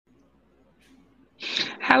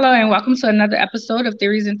Hello and welcome to another episode of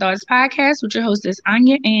Theories and Thoughts podcast with your hostess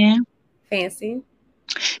Anya. And Fancy.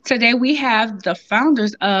 today we have the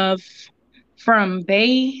founders of From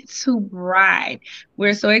Bay to Bride.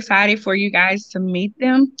 We're so excited for you guys to meet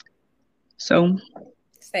them. So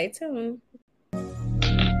Stay tuned.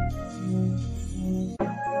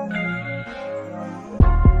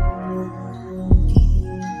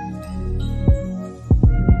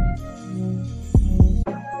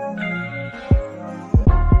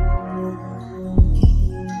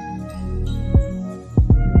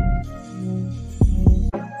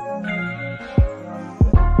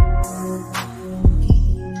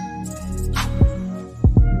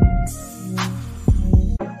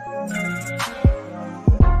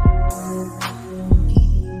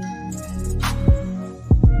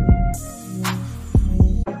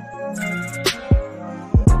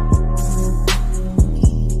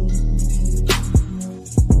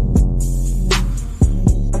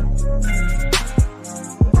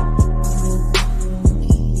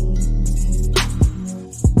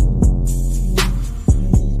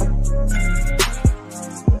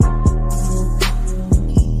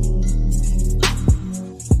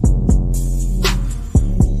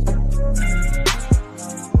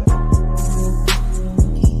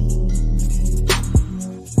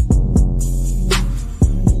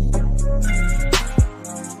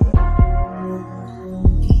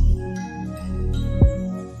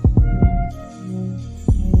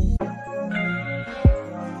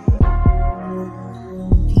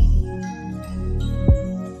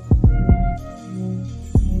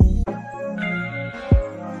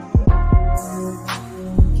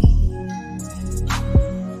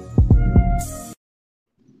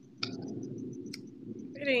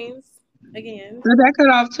 Greetings again. did that cut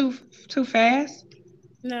off too fast?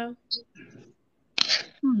 No.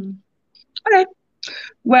 Okay.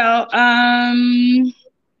 Well, I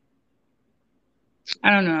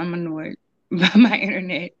don't know. I'm annoyed by my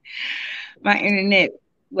internet. My internet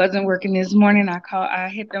wasn't working this morning. I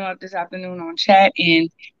hit them up this afternoon on chat and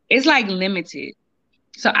it's like limited.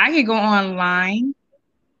 So I could go online,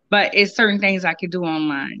 but it's certain things I could do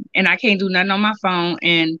online. And I can't do nothing on my phone.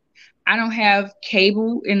 And I don't have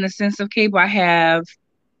cable in the sense of cable. I have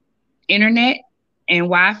internet and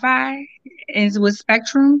Wi-Fi and with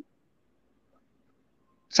Spectrum.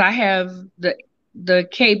 So I have the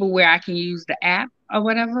cable where I can use the app or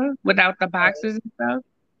whatever without the boxes and stuff.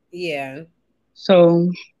 Yeah.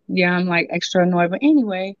 So yeah, I'm like extra annoyed. But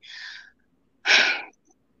anyway,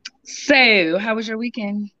 so how was your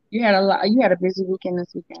weekend? You had a busy weekend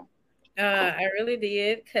this weekend. I really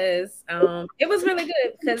did because it was really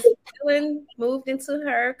good because Ellen moved into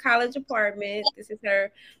her college apartment. This is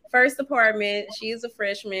her first apartment. She is a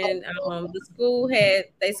freshman. The school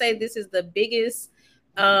they say this is the biggest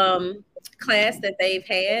class that they've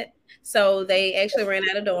had. So they actually ran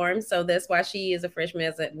out of dorms. So that's why she is a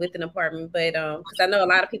freshman with an apartment. But because I know a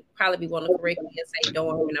lot of people probably be wanting to correct me and say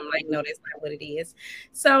dorm, and I'm like, no, that's not what it is.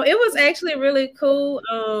 So it was actually really cool.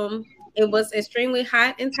 It was extremely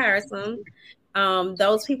hot and tiresome.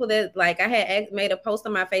 Those people that like I had made a post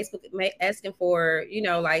on my Facebook asking for,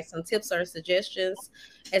 like some tips or suggestions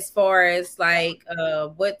as far as like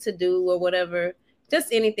what to do or whatever,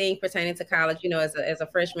 just anything pertaining to college, as a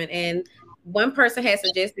freshman. And one person had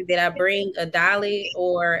suggested that I bring a dolly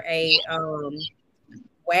or a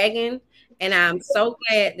wagon. And I'm so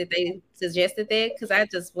glad that they suggested that because I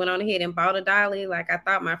just went on ahead and bought a dolly. Like I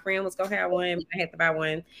thought my friend was gonna have one, but I had to buy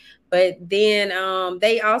one. But then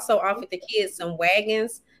they also offered the kids some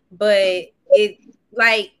wagons, but it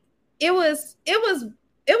like it was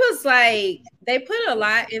like they put a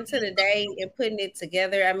lot into the day and putting it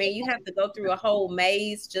together. I mean, you have to go through a whole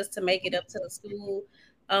maze just to make it up to the school.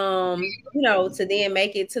 To then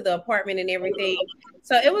make it to the apartment and everything.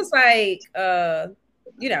 So it was like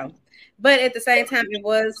you know, but at the same time, it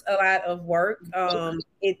was a lot of work.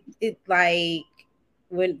 It like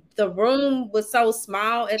when the room was so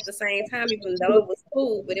small at the same time, even though it was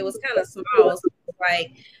cool, but it was kind of small. So it was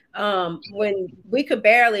like when we could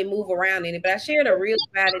barely move around in it. But I shared a reel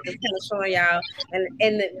about it, just kind of showing y'all.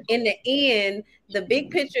 And in the end, the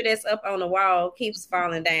big picture that's up on the wall keeps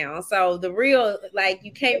falling down. So the real, like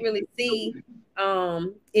you can't really see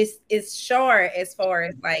it's short as far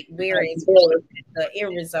as like where it's the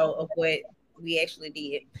end result of what we actually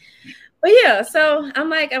did. But yeah, so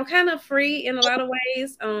I'm kind of free in a lot of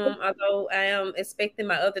ways. Although I am expecting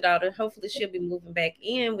my other daughter, hopefully she'll be moving back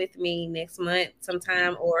in with me next month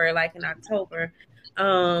sometime or like in October.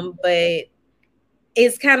 But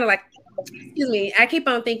it's kind of like excuse me, I keep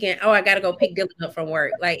on thinking, oh, I gotta go pick Dylan up from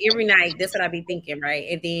work. Like every night, that's what I be thinking, right?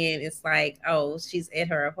 And then it's like, oh, she's at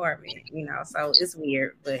her apartment, you know. So it's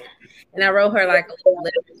weird, but and I wrote her like a little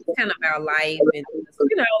letter, just kind of about life and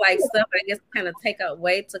you know, like stuff I guess kind of take up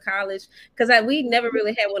way to college because we never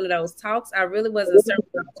really had one of those talks. I really wasn't certain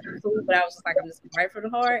what I was gonna do, but I was just like, I'm just gonna write for the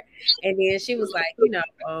heart. And then she was like, you know,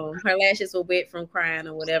 her lashes were wet from crying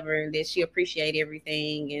or whatever, and that she appreciated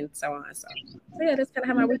everything and so on. So yeah, that's kind of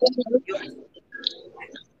how my week.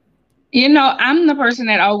 You know, I'm the person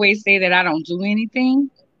that always say that I don't do anything.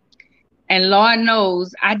 And Lord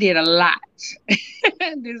knows I did a lot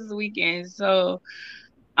this weekend. So,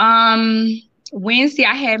 um, Wednesday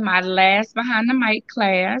I had my last behind the mic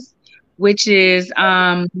class, which is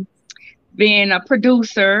being a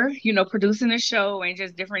producer, you know, producing a show and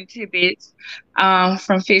just different tidbits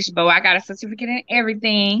from Fishbowl. I got a certificate and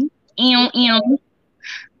everything. Ew, ew.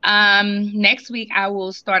 Next week I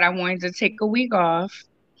will start. I wanted to take a week off.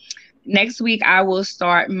 Next week I will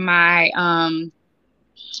start my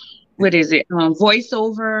what is it?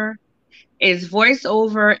 Voiceover is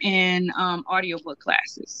voiceover and audiobook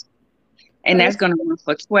classes. And that's gonna run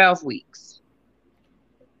for 12 weeks.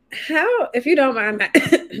 How, if you don't mind my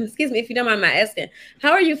excuse me, if you don't mind my asking, how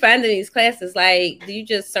are you finding these classes? Like, do you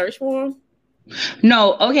just search for them?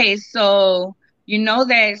 No, okay, so you know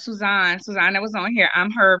that Suzanne that was on here, I'm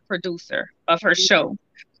her producer of her show.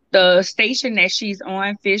 The station that she's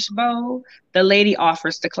on, Fishbowl, the lady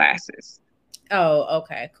offers the classes. Oh,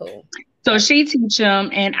 okay, cool. So she teach them,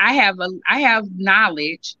 and I have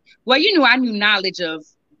knowledge. Well, you know, I knew knowledge of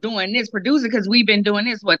doing this producer because we've been doing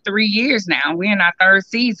this 3 years now. We're in our third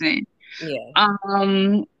season. Yeah.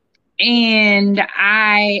 And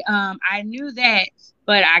I knew that,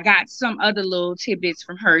 but I got some other little tidbits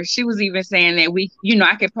from her. She was even saying that we, you know,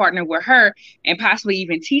 I could partner with her and possibly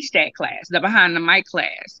even teach that class, the behind the mic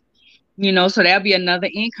class. You know, so that'll be another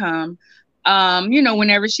income. You know,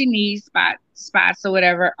 whenever she needs spots or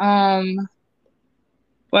whatever. What I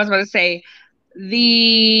was about to say,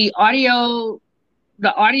 the audio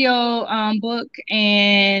book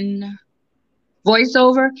and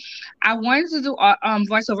voiceover. I wanted to do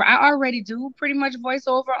voiceover. I already do pretty much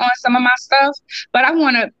voiceover on some of my stuff, but I'm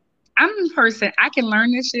a person, I can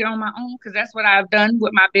learn this shit on my own because that's what I've done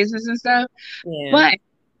with my business and stuff. Yeah. But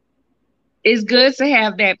it's good to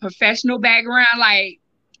have that professional background. Like,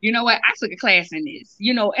 you know what? I took a class in this,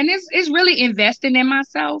 you know, and it's really investing in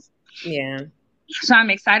myself. Yeah. So I'm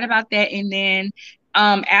excited about that. And then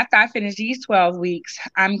after I finish these 12 weeks,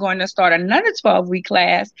 I'm going to start another 12-week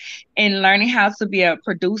class in learning how to be a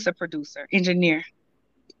producer, engineer.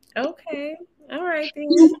 Okay. All right.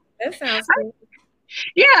 Then. That sounds good.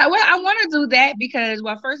 Yeah. Well, I want to do that because,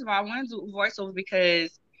 well, first of all, I want to do voiceover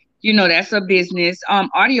because, you know, that's a business.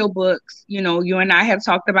 Audiobooks, you know, you and I have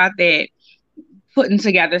talked about that, putting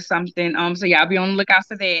together something. So y'all be on the lookout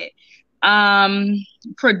for that.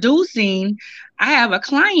 Producing, I have a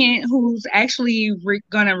client who's actually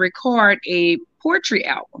gonna record a poetry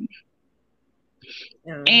album.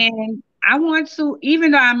 And I want to,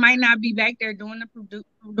 even though I might not be back there doing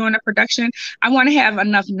the production, I want to have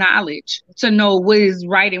enough knowledge to know what is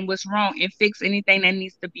right and what's wrong and fix anything that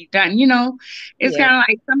needs to be done. You know, it's kind of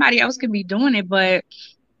like somebody else could be doing it, but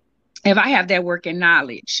if I have that working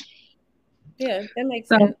knowledge. Yeah, that makes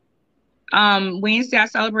sense. Wednesday I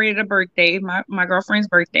celebrated a birthday, my girlfriend's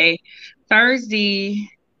birthday. Thursday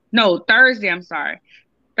I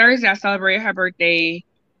celebrated her birthday.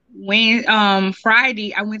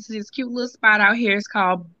 Friday I went to this cute little spot out here. It's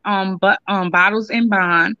called Bottles and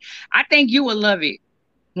Bond. I think you will love it.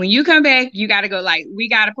 When you come back, you gotta go. Like, we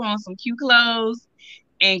gotta put on some cute clothes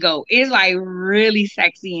and go. It's like really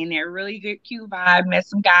sexy in there, really good, cute vibe. Met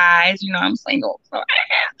some guys, you know, I'm single. So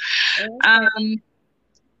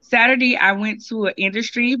Saturday, I went to an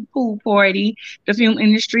industry pool party, the film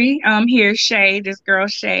industry. Here, Shay, this girl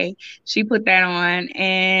Shay, she put that on.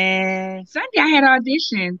 And Sunday, I had an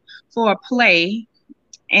audition for a play.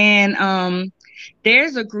 And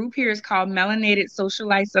there's a group here. It's called Melanated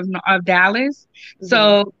Socialites of Dallas. Mm-hmm.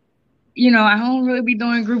 So, you know, I don't really be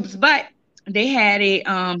doing groups, but they had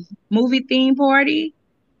a movie theme party,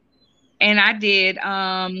 and I did.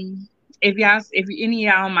 If any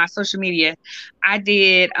of y'all on my social media, I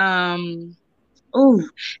did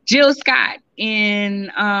Jill Scott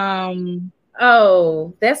in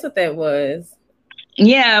oh, that's what that was.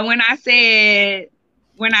 Yeah, when I said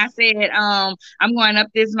I'm going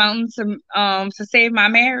up this mountain to save my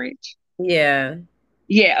marriage. Yeah.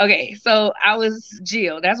 Yeah, okay. So I was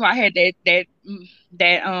Jill. That's why I had that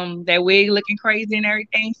wig looking crazy and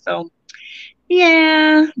everything. So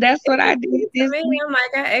yeah, that's what I did this week.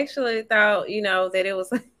 Like, I actually thought, you know, that it was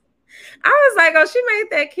I was like, oh, she made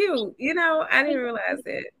that cute. You know, I didn't realize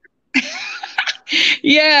that.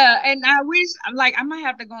 Yeah, and I wish like I might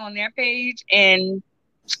have to go on their page and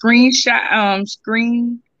screen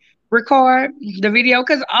record the video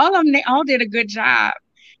because all of them they all did a good job.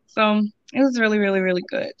 So it was really, really, really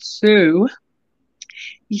good. So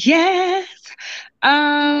yes.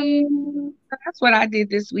 That's what I did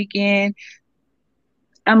this weekend.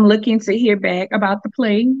 I'm looking to hear back about the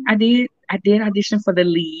play. I did audition for the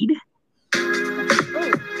lead.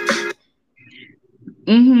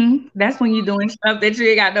 That's when you're doing stuff that you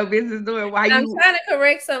ain't got no business doing while I'm you trying to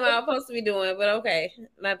correct something I was supposed to be doing, but okay,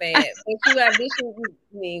 my bad. But you auditioned,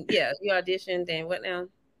 I mean, yeah, you auditioned, and what now?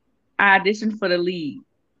 I auditioned for the lead.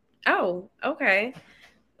 Oh, okay.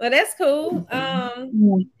 Well, that's cool.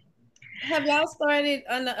 Have y'all started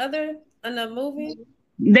on the movie?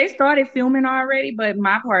 They started filming already, but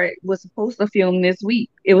my part was supposed to film this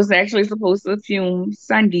week. It was actually supposed to film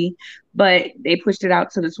Sunday, but they pushed it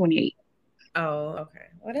out to the 28th. Oh, okay.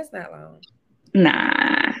 Well, that's not long.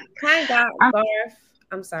 Nah. Hi, I, Garth.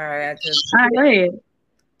 I'm sorry. I just go ahead.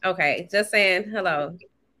 okay. Just saying hello.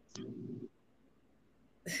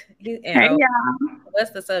 Hey, y'all.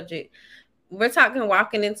 What's the subject? We're talking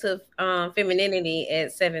walking into femininity at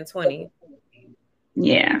 7:20.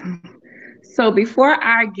 Yeah. So before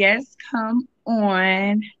our guests come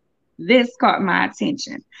on, this caught my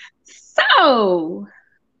attention. So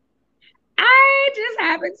I just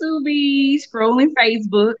happened to be scrolling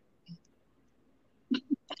Facebook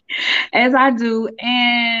as I do,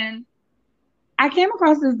 and I came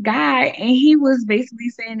across this guy, and he was basically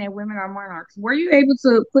saying that women are monarchs. Were you able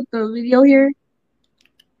to put the video here?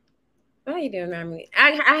 What are you doing, Rami?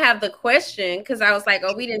 I have the question because I was like,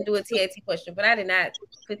 oh, we didn't do a TAT question, but I did not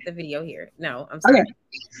put the video here. No, I'm sorry. Okay.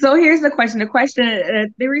 So here's the question.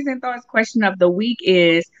 The recent thoughts question of the week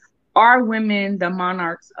is: are women the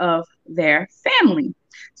monarchs of their family?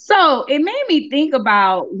 So it made me think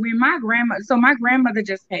about when my grandmother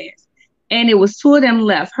just passed, and it was two of them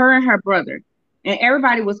left, her and her brother, and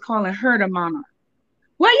everybody was calling her the monarch.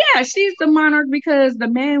 Well, yeah, she's the monarch because the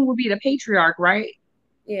man will be the patriarch, right?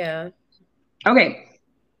 Yeah. Okay.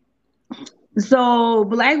 So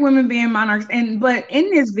black women being monarchs, but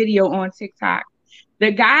in this video on TikTok,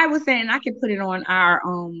 the guy was saying I could put it on our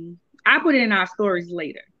I put it in our stories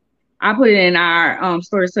later. I put it in our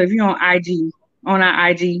stories. So if you're on our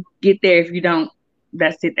IG, get there. If you don't,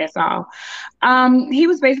 that's it. That's all. He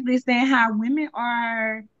was basically saying how women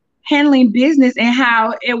are handling business and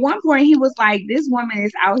how at one point he was like, this woman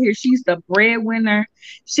is out here, she's the breadwinner,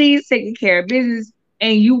 she's taking care of business,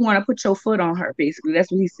 and you want to put your foot on her, basically.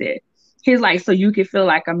 That's what he said. He's like, so you can feel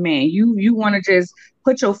like a man. You want to just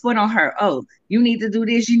put your foot on her. Oh, you need to do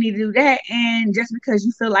this, you need to do that. And just because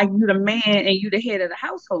you feel like you the man and you the head of the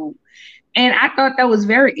household. And I thought that was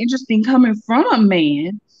very interesting coming from a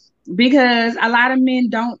man because a lot of men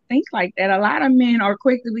don't think like that. A lot of men are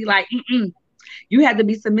quick to be like, you have to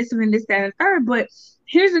be submissive in this, that, and third. But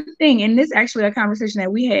here's the thing, and this actually a conversation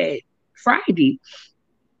that we had Friday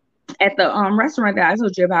at the restaurant that I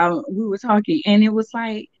told you about. We were talking, and it was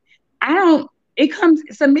like,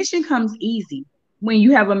 submission comes easy when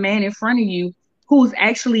you have a man in front of you who's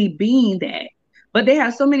actually being that. But there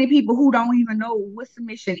are so many people who don't even know what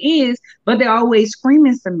submission is, but they're always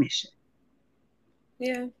screaming submission.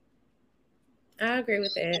 Yeah. I agree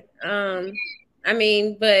with that. I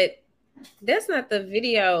mean, but that's not the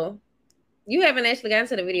video. You haven't actually gotten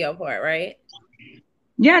to the video part, right?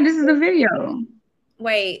 Yeah, this is the video.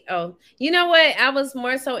 Wait, oh, you know what? I was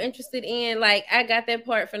more so interested in, like, I got that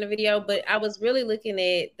part from the video, but I was really looking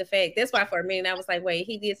at the fact that's why for a minute I was like, wait,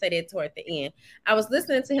 he did say that toward the end. I was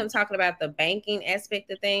listening to him talking about the banking aspect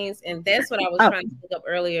of things, and that's what I was trying to look up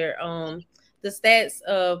earlier. The stats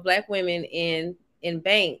of black women in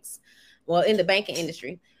banks, well, in the banking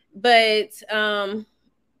industry. But the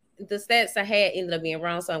stats I had ended up being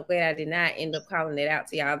wrong, so I'm glad I did not end up calling it out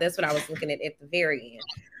to y'all. That's what I was looking at the very end.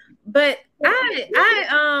 But I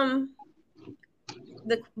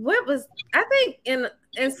think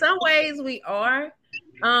in some ways we are,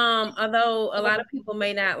 although a lot of people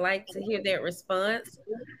may not like to hear that response,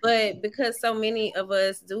 but because so many of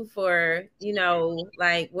us do for,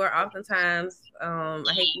 like we're oftentimes, I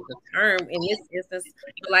hate to use the term in this instance,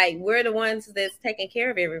 but like we're the ones that's taking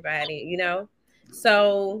care of everybody,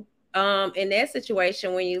 so in that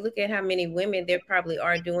situation, when you look at how many women there probably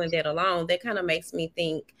are doing that alone, that kind of makes me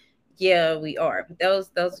think, yeah, we are. Those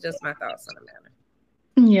are just my thoughts on the matter.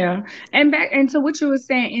 Yeah, and to what you were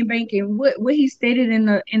saying in banking, what he stated in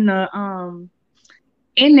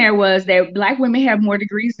there was that black women have more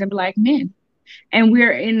degrees than black men. and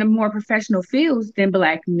we're in the more professional fields than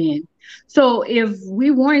Black men. So if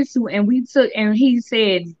we wanted to, and we took, and he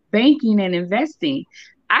said banking and investing,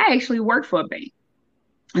 I actually worked for a bank.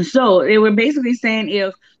 And so they were basically saying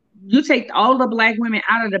if you take all the Black women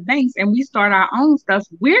out of the banks and we start our own stuff,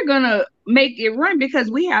 we're gonna make it run because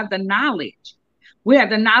we have the knowledge. We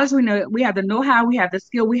have the knowledge, we have the know-how, we have the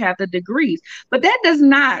skill, we have the degrees. But that does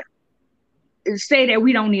not say that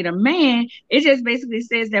we don't need a man. It just basically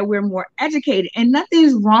says that we're more educated. And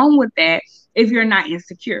nothing's wrong with that if you're not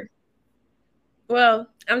insecure. Well,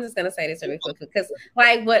 I'm just gonna say this really quickly because,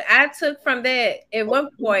 like, what I took from that at one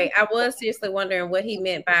point, I was seriously wondering what he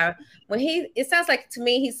meant by when he. It sounds like to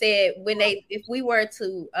me he said if we were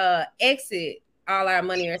to exit all our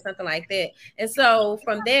money or something like that. And so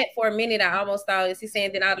from that, for a minute, I almost thought, is he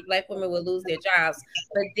saying that all the Black women would lose their jobs?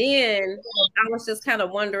 But then I was just kind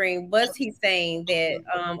of wondering, was he saying that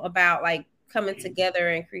about like coming together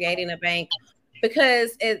and creating a bank?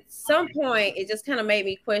 Because at some point, it just kind of made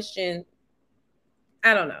me question.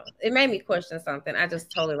 I don't know. It made me question something. I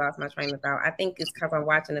just totally lost my train of thought. I think it's because I'm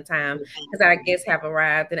watching the time because our guests have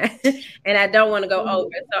arrived and I don't want to go over.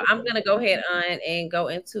 So I'm going to go ahead on and go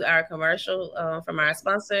into our commercial from our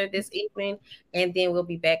sponsor this evening, and then we'll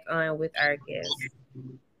be back on with our guests.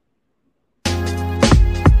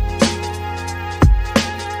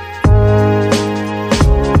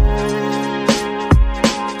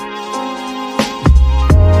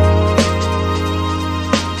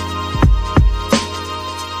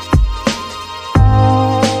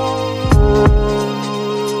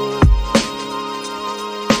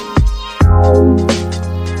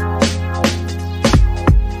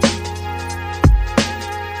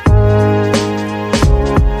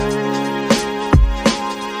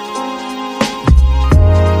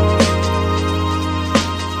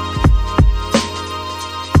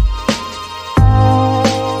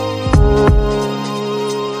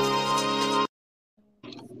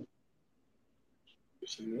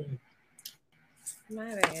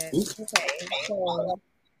 My bad. Okay, so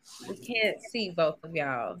we can't see both of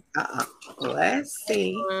y'all. Let's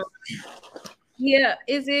see. Yeah,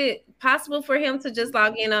 is it possible for him to just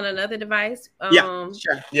log in on another device? Yeah,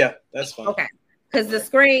 sure. Yeah, that's fine. Okay, because the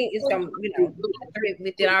screen is going,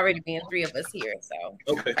 with it already being 3 of us here. So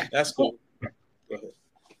okay, that's cool. Go ahead.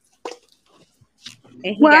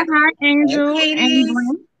 Well, hi, Angel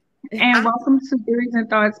and welcome to Theories and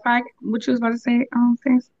Thoughts Podcast. What you was about to say,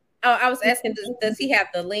 things? Oh, I was asking, does he have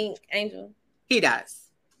the link, Angel? He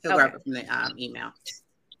does. He'll grab it from the email.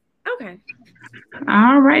 Okay.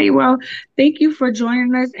 All righty. Well, thank you for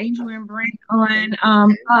joining us, Angel and Brent,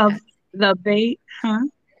 on of the Bait, huh?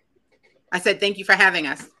 I said thank you for having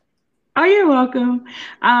us. Oh, you're welcome.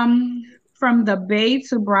 From the Bait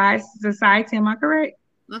to Bride Society, am I correct?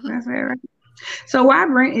 Mm-hmm. That's it, right? So while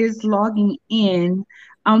Brent is logging in,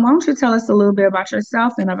 why don't you tell us a little bit about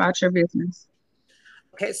yourself and about your business?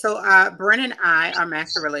 Okay, so Brent and I are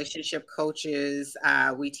master relationship coaches.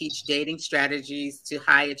 We teach dating strategies to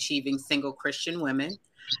high achieving single Christian women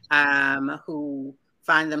who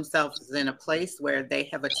find themselves in a place where they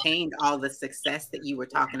have attained all the success that you were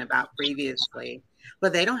talking about previously,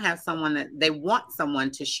 but they don't have someone that they want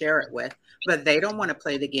someone to share it with, but they don't want to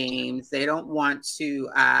play the games. They don't want to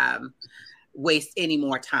waste any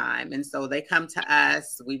more time. And so they come to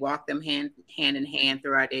us, we walk them hand in hand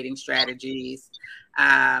through our dating strategies,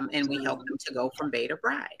 and we help them to go from bait to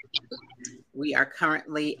bride. We are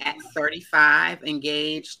currently at 35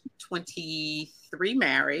 engaged, 23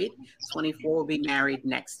 married, 24 will be married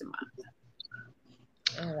next month.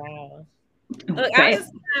 Oh, wow. Look,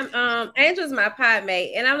 Angel's my pod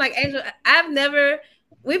mate, and I'm like, Angel,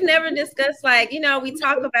 we've never discussed, like, we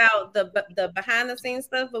talk about the behind the scenes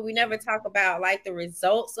stuff, but we never talk about like the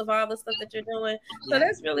results of all the stuff that you're doing. So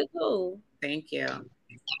that's really cool. Thank you.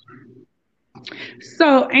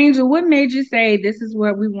 So, Angel, what made you say this is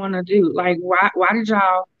what we want to do? Like, why did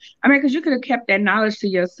y'all? I mean, because you could have kept that knowledge to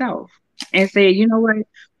yourself and said, you know what,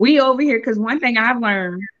 we over here. Because one thing I've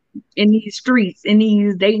learned in these streets, in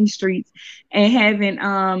these dating streets, and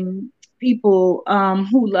having people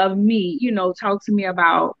who love me, talk to me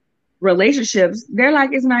about relationships, they're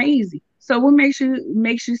like, it's not easy. So what makes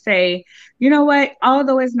you say, you know what,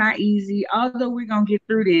 although it's not easy, although we're gonna get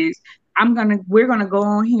through this, we're gonna go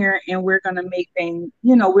on here and we're gonna make things,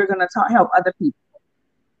 we're gonna help other people.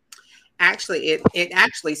 Actually,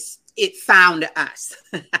 it found us.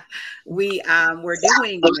 We were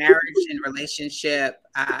doing marriage and relationship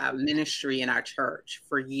ministry in our church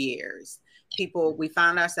for years. We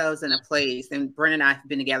found ourselves in a place, and Brent and I have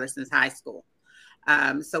been together since high school.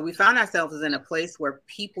 So we found ourselves in a place where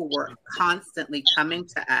people were constantly coming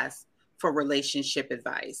to us for relationship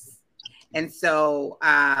advice. And so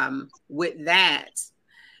with that,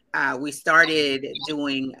 we started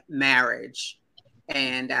doing marriage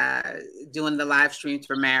and doing the live streams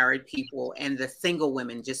for married people, and the single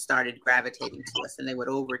women just started gravitating to us, and they would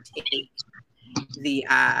overtake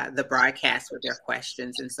the broadcast with their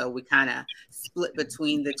questions. And so we kind of split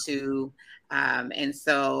between the two. And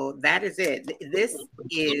so that is it. This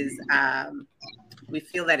is, we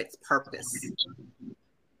feel that it's purpose.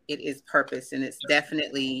 It is purpose, and it's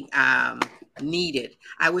definitely needed.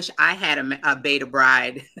 I wish I had a Beta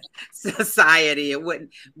Bride society. We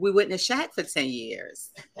wouldn't have shot for 10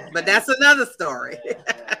 years, but that's another story.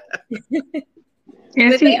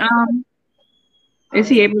 Is he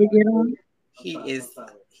able to get on?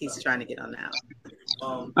 He's trying to get on now.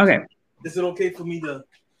 Okay. Is it okay for me to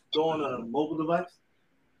go on a mobile device?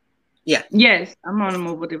 Yeah. Yes, I'm on a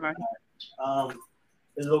mobile device.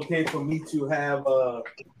 Is it okay for me to have an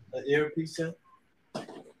earpiece in?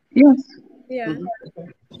 Yes. Yeah.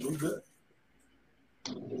 Okay. We're good.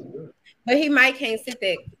 But he might can't sit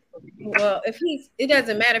there. Well, it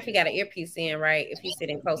doesn't matter if he got an earpiece in, right? If he's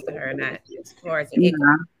sitting close to her or not, as far as the echo.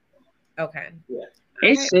 Okay. Yeah.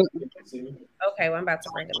 It's Okay, well, I'm about to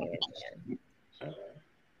bring him in.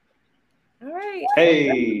 All right.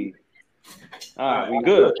 Hey. We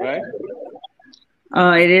good, right?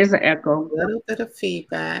 It is an echo. A little bit of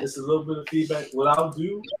feedback. It's a little bit of feedback. What I'll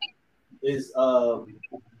do is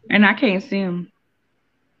and I can't see him.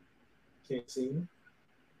 can't see him.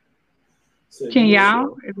 So Can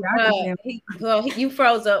y'all? If y'all can see him. You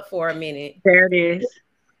froze up for a minute. There it is.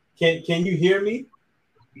 Can you hear me?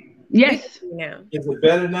 Yes. Yeah. Is it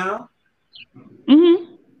better now?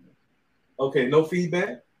 Mm-hmm. Okay, no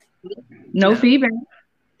feedback? No feedback.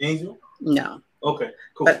 Angel? No. Okay,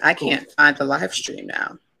 cool. But I cool. can't find the live stream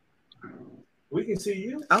now. We can see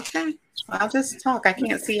you. Okay. I'll just talk. I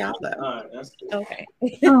can't see y'all though. All right, that's cool. Okay.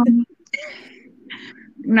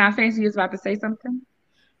 Now, Fancy, you was about to say something?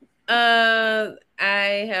 I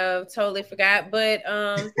have totally forgot, but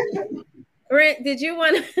Brent, did you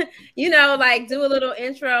want to, do a little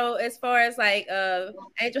intro as far as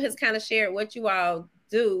Angel has kind of shared what you all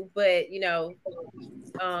do, but you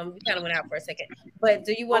kind of went out for a second. But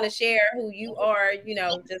do you want to share who you are,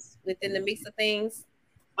 just within the mix of things?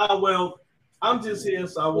 Well, I'm just here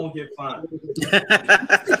so I won't get fined.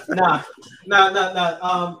 Nah.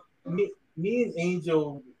 Me and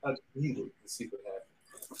Angel, neither the secret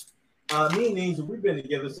happened. Me and Angel, we've been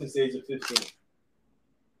together since the age of 15.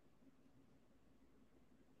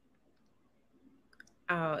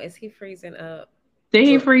 Oh, is he freezing up? Did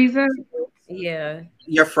he freeze up? Yeah.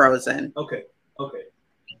 You're frozen. Okay. All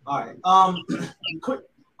right.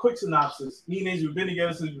 Quick synopsis. Me and Angel, we've been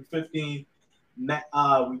together since we were 15.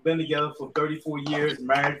 We've been together for 34 years,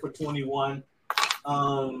 married for 21.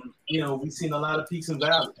 We've seen a lot of peaks and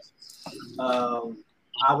valleys.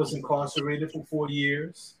 I was incarcerated for 4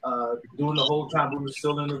 years. During the whole time, we were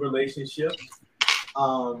still in a relationship.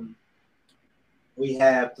 We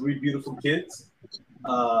have 3 beautiful kids.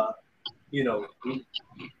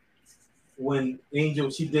 When Angel,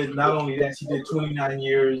 she did not only that, she did 29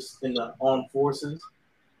 years in the armed forces.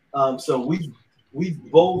 So we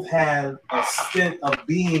both had a stint of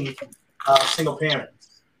being single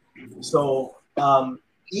parents. So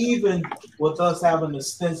even with us having the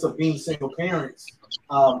stint of being single parents,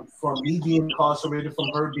 from me being incarcerated, from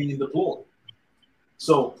her being deployed.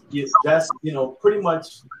 So that's pretty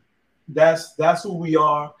much that's who we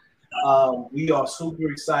are. We are super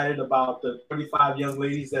excited about the 35 young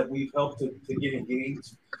ladies that we've helped to get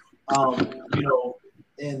engaged.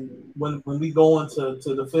 And when we go into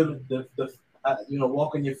the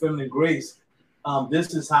walk in your feminine grace,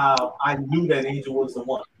 this is how I knew that Angel was the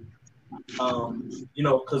one.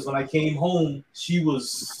 Because when I came home, she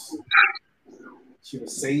was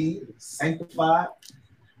saved, sanctified,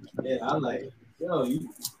 and I'm like,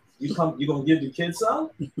 you gonna give the kids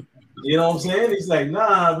some? You know what I'm saying? He's like,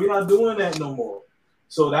 nah, we're not doing that no more.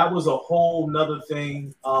 So that was a whole nother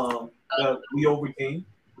thing that we overcame.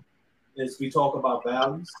 As we talk about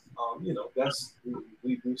valleys,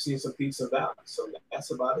 we've seen some peaks and valleys. So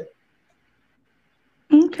that's about it.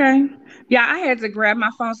 Okay. Yeah, I had to grab my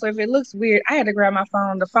phone. So if it looks weird, I had to grab my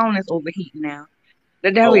phone. The phone is overheating now.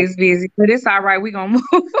 The devil is busy, but it's all right. We're going to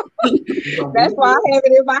move. That's why I have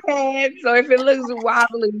it in my hand. So if it looks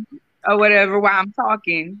wobbly or whatever while I'm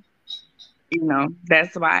talking,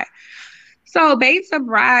 that's why. So Beta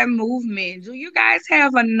Bride movement, do you guys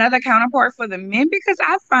have another counterpart for the men? Because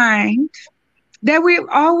I find that we're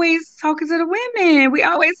always talking to the women. We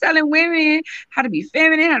always telling women how to be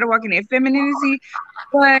feminine, how to walk in their femininity.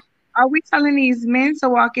 But are we telling these men to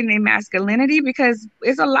walk in their masculinity? Because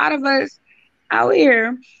it's a lot of us out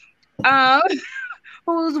here um,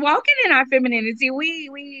 who's walking in our femininity.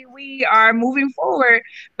 We are moving forward,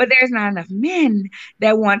 but there's not enough men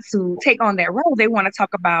that want to take on that role. They want to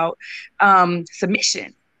talk about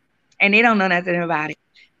submission, and they don't know nothing about it.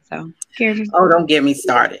 So, oh, don't get me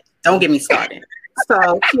started. Don't get me started.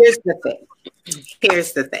 So here's the thing.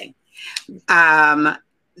 Here's the thing.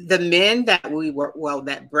 The men that we work, well,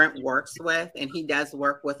 that Brent works with, and he does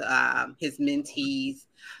work with his mentees,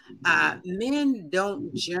 men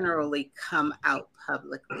don't generally come out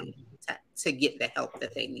publicly to get the help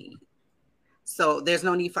that they need. So there's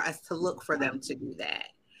no need for us to look for them to do that.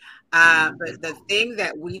 But the thing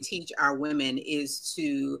that we teach our women is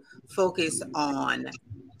to focus on,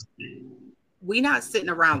 we're not sitting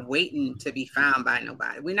around waiting to be found by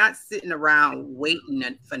nobody. We're not sitting around waiting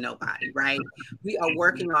for nobody, right? We are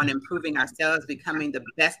working on improving ourselves, becoming the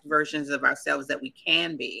best versions of ourselves that we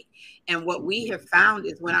can be. And what we have found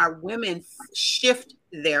is when our women shift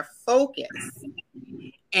their focus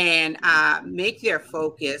and make their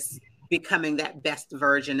focus becoming that best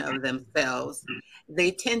version of themselves,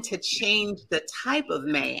 they tend to change the type of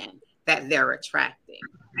man that they're attracting.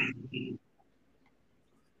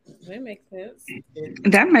 That makes sense.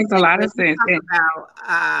 that makes a lot of sense.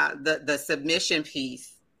 About the submission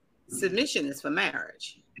piece. Submission is for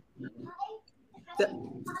marriage.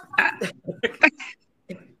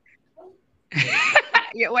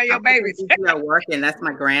 Yeah, well, your baby. You're working. That's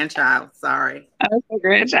my grandchild. Sorry. That's a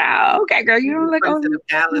grandchild. Okay, girl, you don't look Prince over of the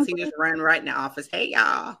Palace. He just ran right in the office. Hey,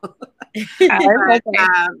 y'all. okay.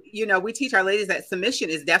 You know, we teach our ladies that submission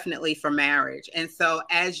is definitely for marriage. And so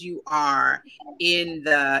as you are in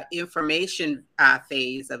the information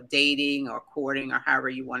phase of dating or courting or however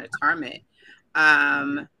you want to term it,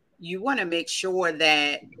 you want to make sure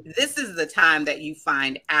that this is the time that you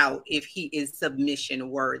find out if he is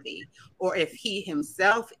submission worthy or if he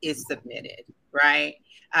himself is submitted, right?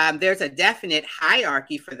 There's a definite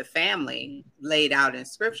hierarchy for the family laid out in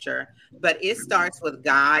scripture, but it starts with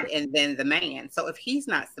God and then the man. So if he's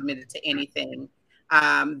not submitted to anything,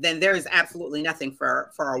 then there is absolutely nothing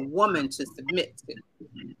for a woman to submit to.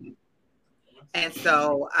 And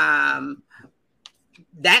so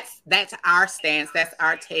that's our stance. That's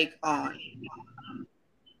our take on.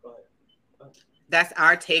 That's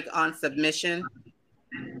our take on submission.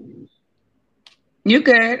 You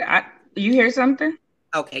good? You hear something?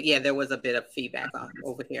 Okay, yeah, there was a bit of feedback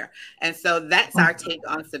over here. And so that's our take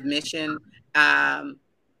on submission.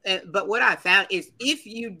 But what I found is if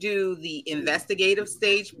you do the investigative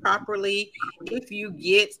stage properly, if you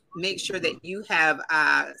make sure that you have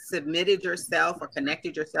submitted yourself or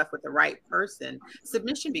connected yourself with the right person,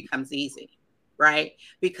 submission becomes easy, right?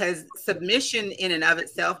 Because submission in and of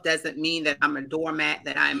itself doesn't mean that I'm a doormat,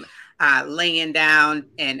 that I'm laying down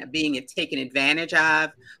and being taken advantage of.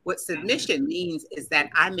 What submission means is that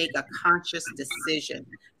I make a conscious decision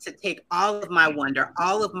to take all of my wonder,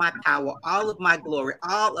 all of my power, all of my glory,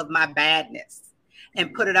 all of my badness,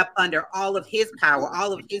 and put it up under all of his power,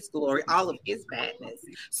 all of his glory, all of his badness,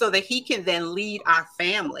 so that he can then lead our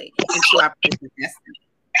family into our place of destiny.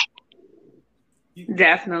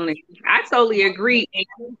 Definitely. I totally agree.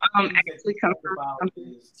 And actually come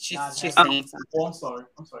She's saying something. Oh, I'm sorry.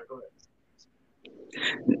 Go ahead.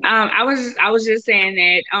 I was just saying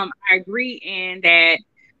that I agree in that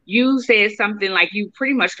you said something like you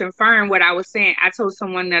pretty much confirmed what I was saying. I told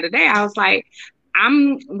someone the other day, I was like,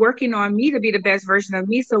 I'm working on me to be the best version of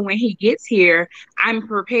me. So when he gets here, I'm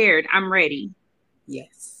prepared. I'm ready.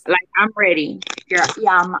 Yes. Like I'm ready. Yeah,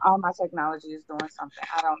 all my technology is doing something.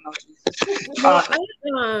 I don't know.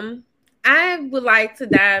 Well, I would like to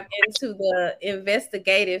dive into the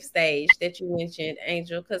investigative stage that you mentioned,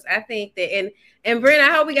 Angel, because I think that, and Brent,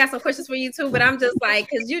 I hope we got some questions for you too, but I'm just like,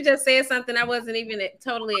 because you just said something I wasn't even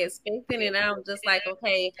totally expecting, and I'm just like,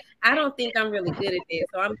 okay, I don't think I'm really good at this.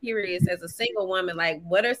 So I'm curious, as a single woman, like,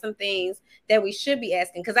 what are some things that we should be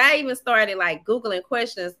asking? Because I even started like Googling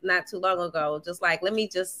questions not too long ago, just like, let me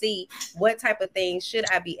just see what type of things should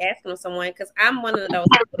I be asking someone, because I'm one of those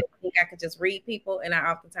people that think I could just read people, and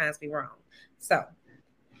I oftentimes be wrong.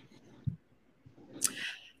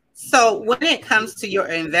 So when it comes to your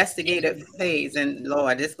investigative phase, and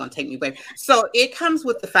Lord, this is going to take me away. So it comes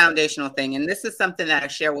with the foundational thing. And this is something that I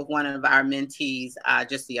shared with one of our mentees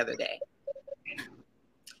just the other day.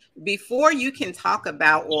 Before you can talk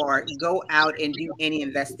about or go out and do any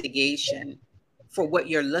investigation for what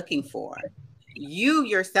you're looking for, you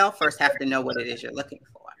yourself first have to know what it is you're looking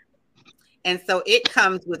for. And so it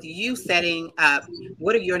comes with you setting up,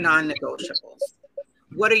 what are your non-negotiables?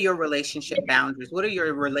 What are your relationship boundaries? What are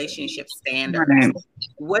your relationship standards?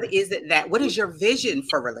 What is your vision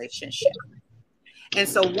for relationship? And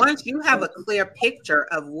so once you have a clear picture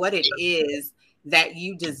of what it is that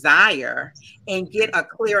you desire and get a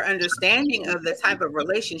clear understanding of the type of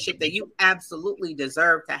relationship that you absolutely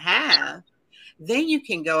deserve to have, then you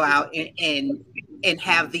can go out and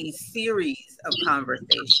have these series of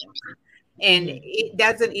conversations. And it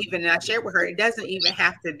doesn't even, I shared with her, it doesn't even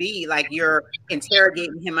have to be like you're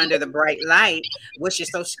interrogating him under the bright light. What's your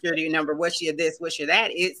social security number? What's your this? What's your that?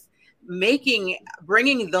 It's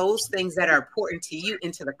bringing those things that are important to you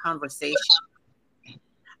into the conversation.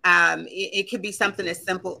 It could be something as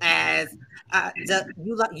simple as,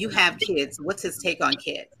 you have kids. What's his take on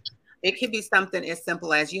kids? It could be something as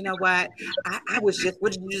simple as, you know what, what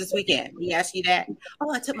did you do this weekend? He asked you that.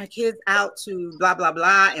 Oh, I took my kids out to blah, blah,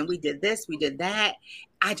 blah. And we did this, we did that.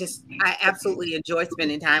 I absolutely enjoy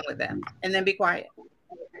spending time with them. And then be quiet.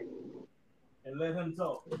 And let him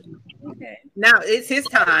talk. Okay. Now it's his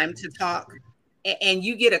time to talk. And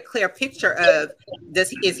you get a clear picture of,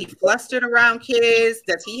 is he flustered around kids?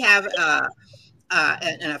 Does he have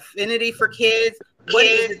an affinity for kids? What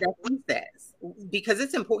is it that he says? Because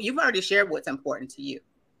it's important. You've already shared what's important to you.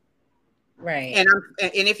 Right. And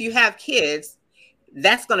if you have kids,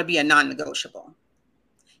 that's going to be a non-negotiable.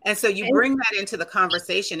 And so you bring that into the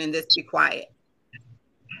conversation and just be quiet.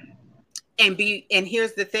 And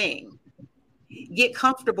here's the thing. Get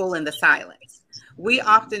comfortable in the silence. We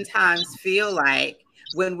oftentimes feel like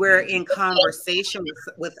when we're in conversation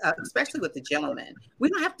with especially with the gentleman, we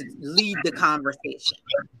don't have to lead the conversation.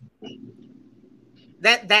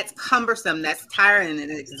 That's cumbersome, that's tiring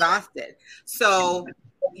and exhausted. So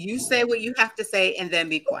you say what you have to say and then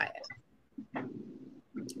be quiet.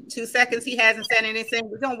 2 seconds he hasn't said anything,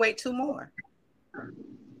 we're gonna wait 2 more.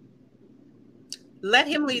 Let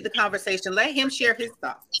him lead the conversation, let him share his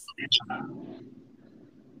thoughts.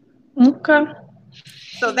 Okay.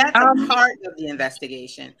 So that's a part of the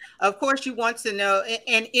investigation. Of course, you want to know,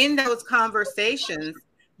 and in those conversations,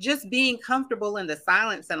 just being comfortable in the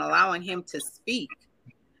silence and allowing him to speak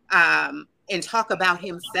and talk about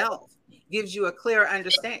himself gives you a clear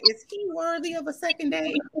understanding. Is he worthy of a second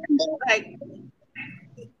date? Like,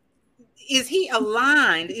 is he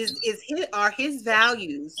aligned? Are his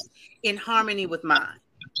values in harmony with mine?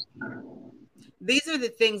 These are the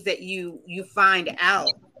things that you find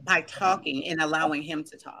out by talking and allowing him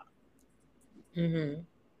to talk. Mm-hmm.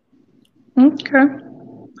 Okay.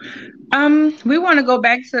 We want to go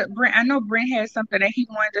back to Brent. I know Brent had something that he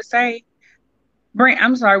wanted to say. Brent,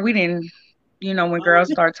 I'm sorry, we didn't, when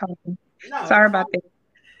girls start talking. No, sorry about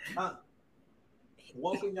that.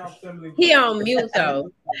 Welcome y'all feminine. He on mute though.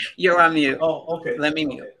 You're on mute. Oh, okay. Let me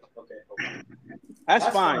mute. Okay. That's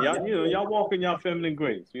fine. Y'all, y'all walking y'all feminine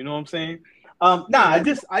grace. You know what I'm saying? I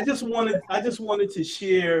just wanted to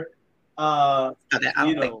share, what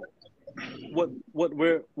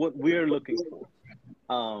we're looking for,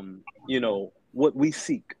 what we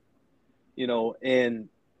seek, and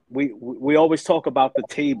we always talk about the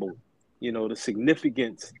table, the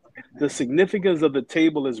significance of the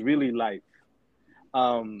table is really life.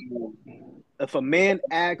 If a man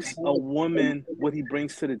asks a woman what he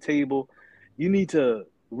brings to the table, you need to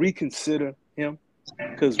reconsider him,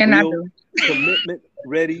 because real commitment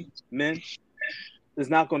ready men is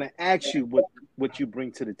not going to ask you what you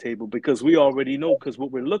bring to the table, because we already know, because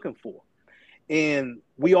what we're looking for, and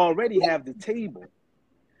we already have the table,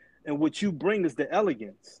 and what you bring is the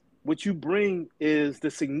elegance. What you bring is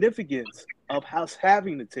the significance of us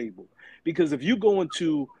having the table, because if you go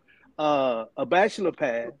into a bachelor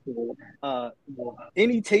pad,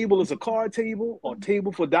 any table is a card table or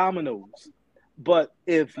table for dominoes. But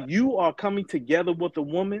if you are coming together with a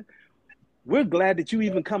woman, we're glad that you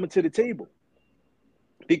even coming to the table,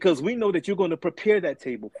 because we know that you're going to prepare that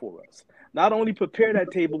table for us. Not only prepare that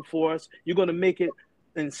table for us, you're going to make it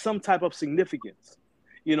in some type of significance.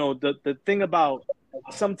 The thing about,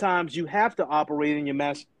 sometimes you have to operate in your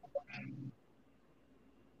master.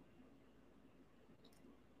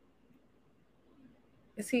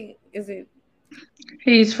 Is it?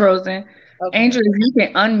 He's frozen. Okay. Angel, if you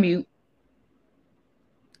can unmute.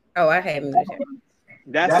 Oh, I had muted him.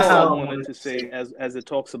 That's all I wanted to say as it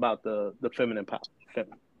talks about the feminine power,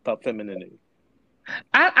 about femininity.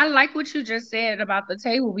 I like what you just said about the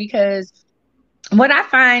table, because what I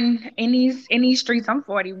find in these streets, I'm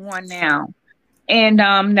 41 now, and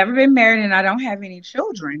never been married, and I don't have any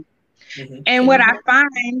children. Mm-hmm. And what I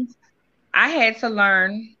find I had to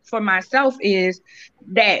learn for myself is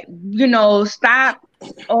that, stop.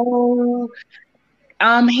 Oh,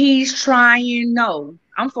 he's trying. No,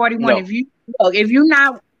 I'm 41. No. If you're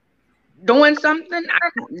not doing something,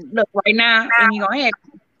 look right now, and you go ahead.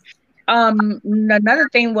 Another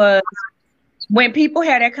thing was when people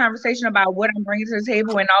had that conversation about what I'm bringing to the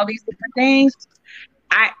table and all these different things,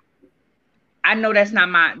 I know that's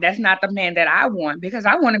not the man that I want, because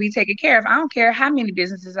I want to be taken care of. I don't care how many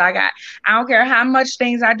businesses I got. I don't care how much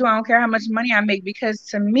things I do. I don't care how much money I make, because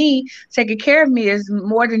to me, taking care of me is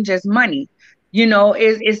more than just money. You know,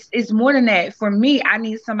 it's more than that. For me, I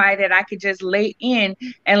need somebody that I could just lay in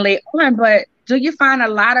and lay on. But do you find a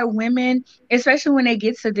lot of women, especially when they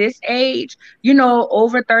get to this age, you know,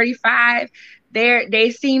 over 35, they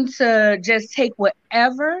seem to just take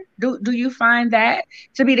whatever. Do you find that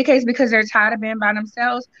to be the case because they're tired of being by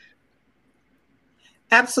themselves?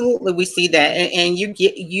 Absolutely, we see that, and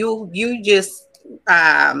you just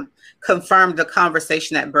confirmed the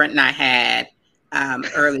conversation that Brent and I had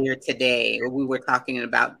earlier today. We were talking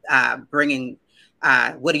about bringing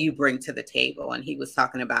what do you bring to the table, and he was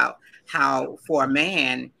talking about how for a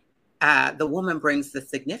man, the woman brings the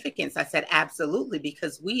significance. I said absolutely,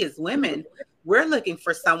 because we as women, we're looking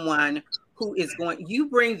for someone who is going. You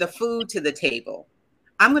bring the food to the table,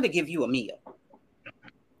 I'm going to give you a meal.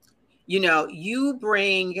 You know, you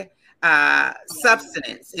bring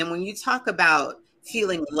substance. And when you talk about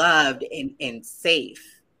feeling loved and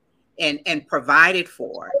safe and provided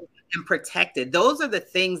for and protected, those are the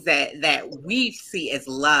things that we see as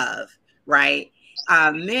love, right?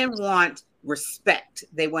 Men want respect.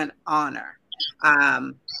 They want honor.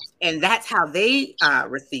 And that's how they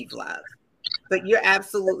receive love. But you're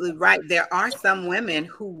absolutely right. There are some women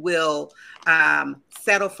who will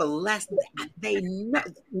settle for less. They know,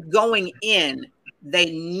 going in,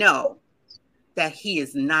 they know that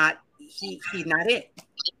he's not it.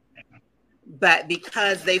 But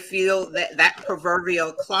because they feel that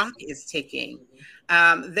proverbial clock is ticking,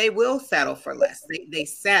 they will settle for less. They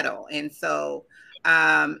settle, and so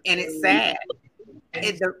and it's sad.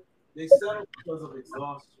 They settle because of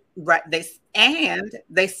exhaustion. Right.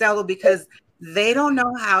 They settle because they don't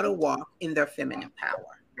know how to walk in their feminine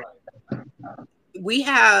power. We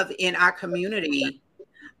have in our community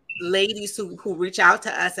ladies who reach out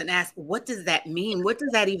to us and ask, what does that mean? What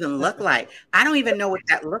does that even look like? I don't even know what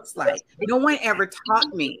that looks like. No one ever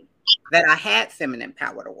taught me that I had feminine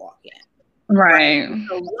power to walk in. Right.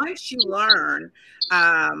 So once you learn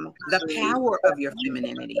the power of your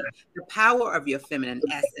femininity, the power of your feminine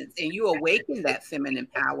essence, and you awaken that feminine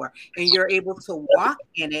power, and you're able to walk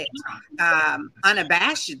in it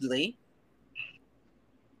unabashedly,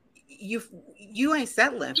 you ain't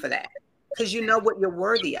settling for that, because you know what you're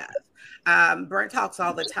worthy of. Brent talks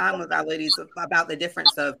all the time with our ladies about the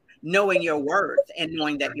difference of knowing your worth and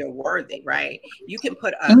knowing that you're worthy, right? You can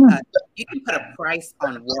put a price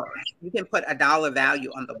on worth. You can put a dollar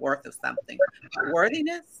value on the worth of something. But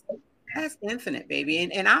worthiness, that's infinite, baby.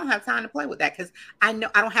 And I don't have time to play with that, because I know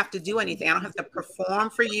I don't have to do anything. I don't have to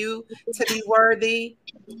perform for you to be worthy.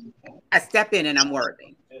 I step in and I'm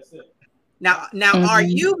worthy. That's it. Now, are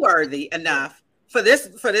you worthy enough for this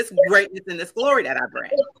greatness and this glory that I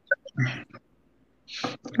bring?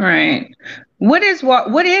 Right. What is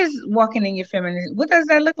walking in your femininity? What does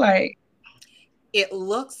that look like? It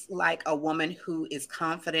looks like a woman who is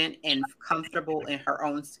confident and comfortable in her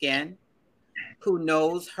own skin, who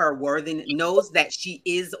knows her worthiness, knows that she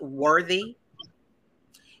is worthy.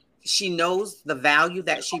 She knows the value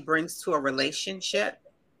that she brings to a relationship.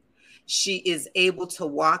 She is able to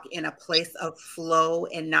walk in a place of flow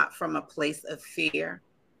and not from a place of fear.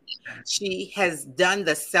 She has done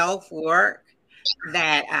the self-work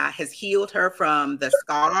that has healed her from the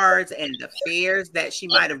scars and the fears that she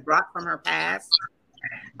might have brought from her past.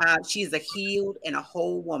 She's a healed and a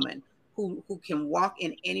whole woman who can walk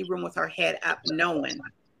in any room with her head up, knowing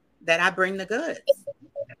that I bring the goods.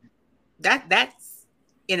 That's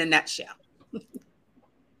in a nutshell. And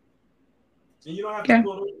you don't have to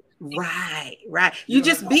go to Right. You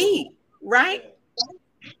just be, right?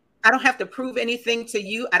 I don't have to prove anything to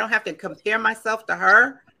you. I don't have to compare myself to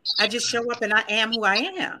her. I just show up and I am who I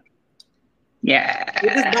am. Yeah.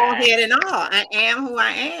 With this bald head and all, I am who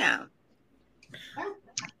I am.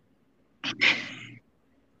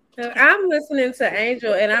 I'm listening to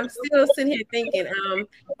Angel, and I'm still sitting here thinking,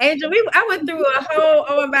 Angel, I went through a whole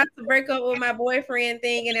I'm about to break up with my boyfriend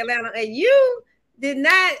thing in Atlanta, and you did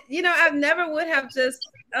not, I never would have just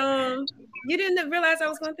you didn't realize I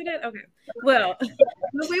was going through that? Okay. Well,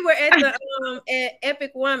 when we were at the at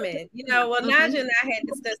Epic Woman, Naja and I had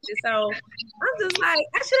discussed this. So I'm just like,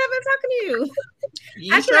 I should have been talking to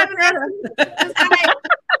you. I should have been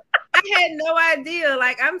I had no idea.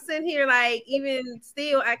 Like, I'm sitting here, like, even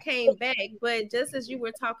still, I came back. But just as you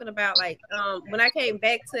were talking about, like, when I came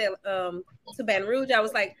back to Baton Rouge, I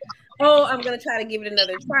was like, oh, I'm gonna try to give it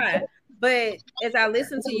another try. But as I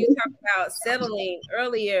listened to you talk about settling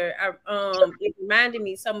earlier, it reminded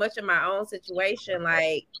me so much of my own situation.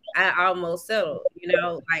 Like I almost settled,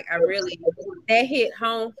 like I really, that hit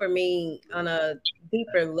home for me on a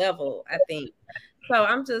deeper level, I think. So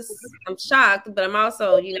I'm shocked, but I'm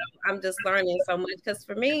also, I'm just learning so much because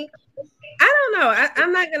for me, I don't know.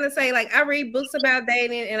 I'm not gonna say like I read books about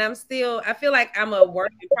dating, and I feel like I'm a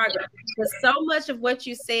work in progress. But so much of what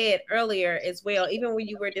you said earlier as well, even when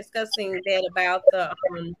you were discussing that about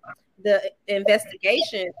the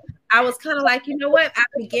investigation, I was kind of like, you know what? I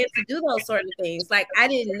began to do those sort of things. Like I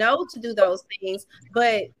didn't know to do those things,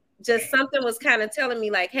 but just something was kind of telling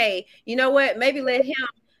me like, hey, you know what? Maybe let him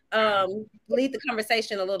lead the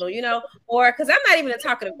conversation a little, or because I'm not even a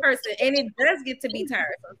talkative person, and it does get to be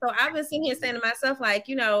tiresome. So I've been sitting here saying to myself, like,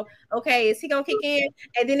 okay, is he gonna kick in?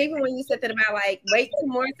 And then even when you said that about like wait 2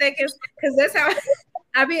 more seconds, because that's how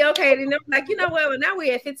I'd be okay. And I'm like, you know what? Well, now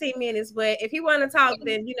we're at 15 minutes, but if he want to talk,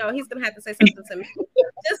 then he's gonna have to say something to me.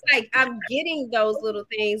 Just like I'm getting those little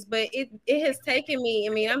things, but it has taken me.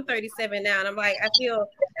 I mean, I'm 37 now, and I'm like, I feel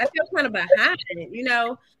kind of behind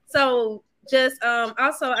it, So just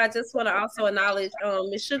also I just want to also acknowledge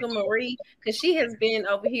Miss Sugar Marie, because she has been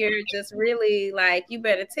over here just really like, you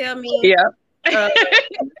better tell me. Yeah.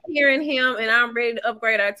 Hearing him, and I'm ready to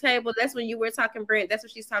upgrade our table. That's when you were talking, Brent. That's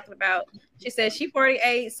what she's talking about. She said she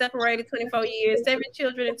 48, separated 24 years, 7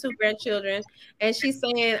 children and 2 grandchildren. And she's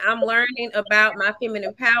saying, I'm learning about my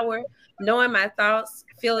feminine power, knowing my thoughts,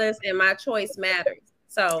 feelings, and my choice matters.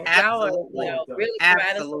 So absolutely. y'all are really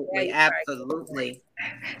absolutely.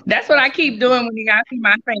 That's what I keep doing when you guys see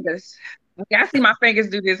my fingers. When y'all see my fingers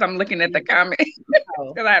do this, I'm looking at the comments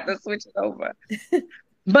because I have to switch it over.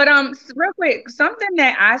 But real quick, something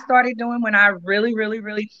that I started doing when I really,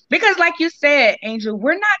 because like you said, Angel,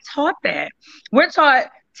 we're not taught that. We're taught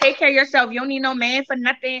take care of yourself. You don't need no man for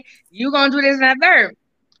nothing. You gonna do this and that third.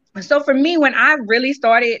 So for me, when I really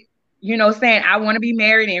started, saying I want to be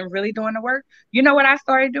married and really doing the work, you know what I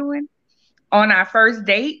started doing? On our first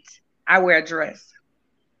date, I wear a dress.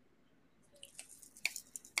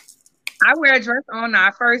 I wear a dress on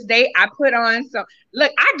our first date. I put on some.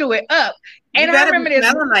 Look, I do it up. And I remember this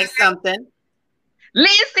smelling like something.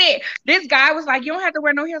 Listen, this guy was like, "You don't have to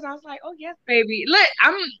wear no heels." I was like, "Oh yes, baby." Look,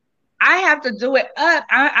 I have to do it up.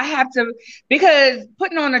 I have to, because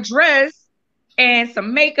putting on a dress and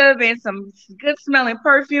some makeup and some good smelling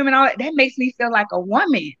perfume and all that makes me feel like a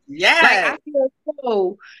woman. Yeah, like I feel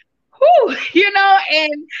so.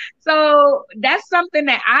 And so that's something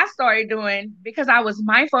that I started doing because I was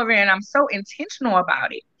mindful of it and I'm so intentional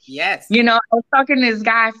about it. Yes. I was talking to this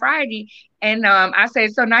guy Friday and I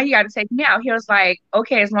said, so now you got to take me out. He was like,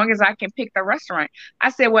 okay, as long as I can pick the restaurant. I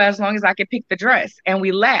said, well, as long as I can pick the dress. And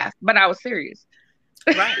we laughed, but I was serious.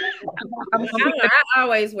 Right. I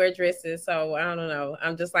always wear dresses, so I don't know.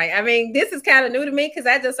 I'm just like, I mean, this is kind of new to me because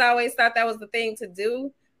I just always thought that was the thing to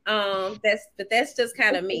do. That's just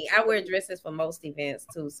kind of me. I wear dresses for most events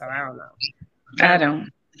too, so I don't know. I don't.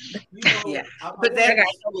 Yeah, but I got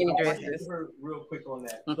so many dresses. Real quick on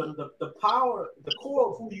that, but the power, the core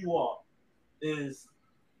of who you are, is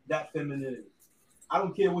that femininity. I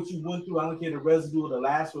don't care what you went through. I don't care the residue of the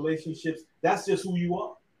last relationships. That's just who you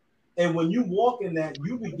are. And when you walk in that,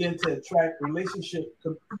 you begin to attract relationship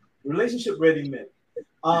ready men.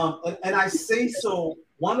 And I say so.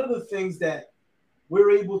 One of the things that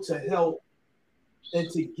we're able to help and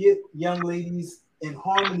to get young ladies in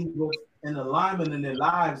harmony with and alignment in their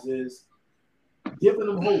lives is giving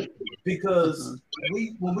them hope. Because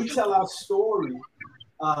when we tell our story,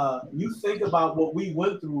 you think about what we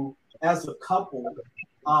went through as a couple,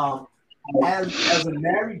 as a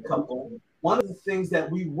married couple. One of the things that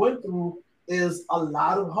we went through is a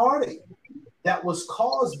lot of heartache that was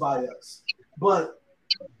caused by us. But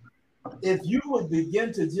if you would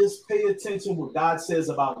begin to just pay attention what God says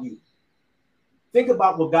about you, think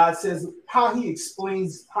about what God says, how he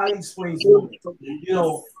explains women.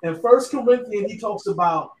 In 1 Corinthians, he talks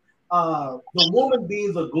about the woman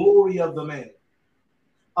being the glory of the man.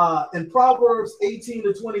 In Proverbs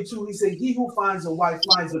 18-22, he said, he who finds a wife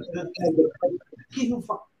finds a good thing. He who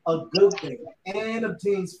finds a good thing and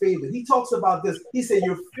obtains favor. He talks about this. He said,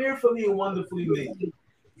 you're fearfully and wonderfully made.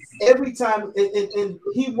 Every time, and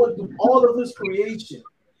he went through all of his creation.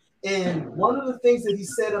 And one of the things that he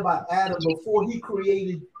said about Adam before he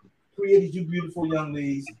created you beautiful young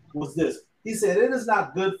ladies was this. He said, it is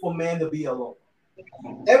not good for man to be alone.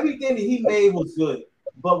 Everything that he made was good.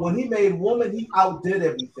 But when he made woman, he outdid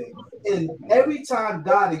everything. And every time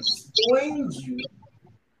God explains you,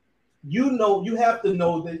 you have to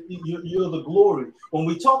know that you're the glory. When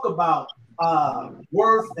we talk about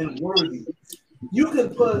worth and worthy, you can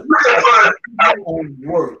put on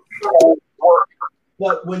worth,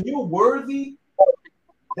 but when you're worthy,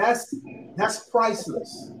 that's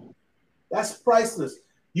priceless. That's priceless.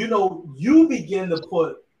 You know, you begin to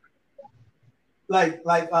put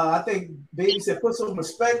I think Baby said, put some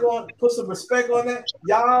respect on that.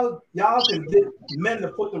 Y'all can get men to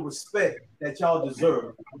put the respect that y'all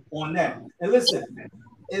deserve on that. And listen,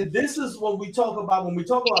 and this is what we talk about when we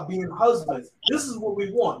talk about being husbands. This is what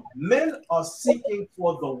we want. Men are seeking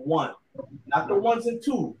for the one, not the ones and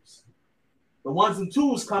twos. The ones and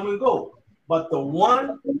twos come and go, but the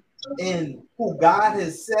one in who God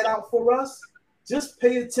has set out for us. Just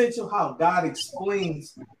pay attention how God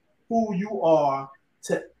explains who you are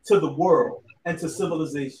to the world and to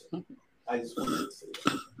civilization. I just wanted to say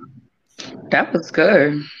that. That was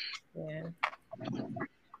good. Yeah.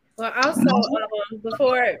 Well, also,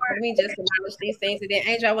 before let me just acknowledge these things, and then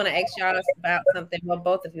Angel, I want to ask y'all about something. Well,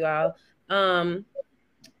 both of you all.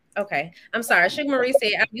 Okay, I'm sorry. Sugar Marie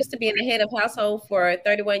said, I used to be in the head of household for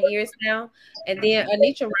 31 years now. And then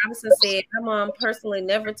Anitra Robinson said, my mom personally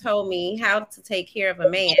never told me how to take care of a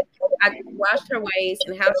man. I watched her ways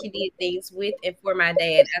and how she did things with and for my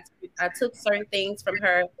dad. I took certain things from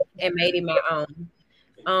her and made it my own.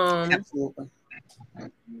 Absolutely.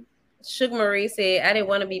 Sugar Marie said, I didn't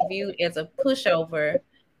want to be viewed as a pushover,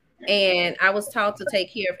 and I was taught to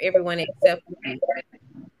take care of everyone except me.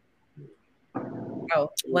 Oh,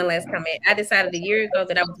 one last comment. I decided a year ago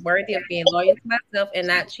that I was worthy of being loyal to myself and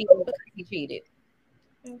not cheating because he cheated.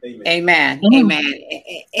 Amen. Amen.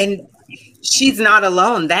 And she's not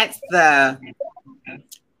alone. That's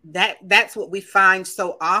what we find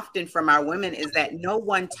so often from our women, is that no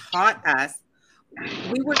one taught us.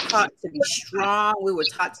 We were taught to be strong. We were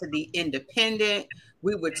taught to be independent.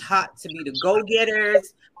 We were taught to be the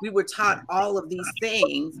go-getters. We were taught all of these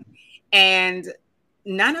things. And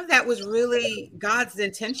none of that was really God's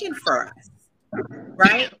intention for us,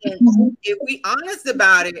 right? And if we honest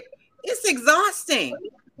about it, it's exhausting.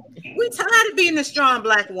 We're tired of being the strong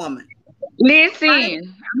Black woman. Listen, right?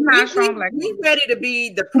 I'm not strong Black woman. We ready to be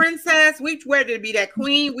the princess. We ready to be that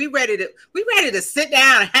queen. We ready to sit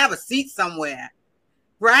down and have a seat somewhere,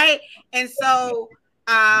 right? And so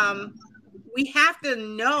we have to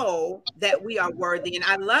know that we are worthy. And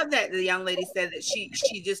I love that the young lady said that she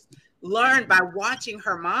just learned by watching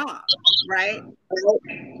her mom, right?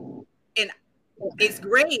 And it's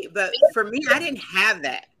great, but for me, I didn't have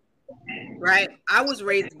that, right? I was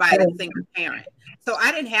raised by a single parent, so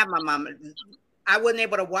I didn't have my mom. I wasn't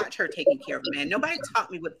able to watch her taking care of a man. Nobody taught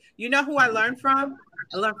me what. You know who I learned from?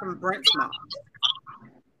 I learned from Brent's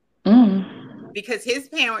mom, because his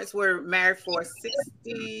parents were married for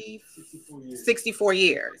 64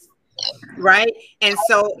 years. Right. And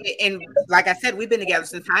so, and like I said, we've been together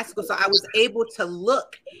since high school. So I was able to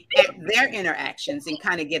look at their interactions and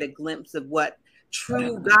kind of get a glimpse of what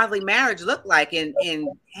true godly marriage looked like, and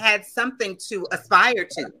had something to aspire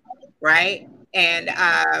to. Right. And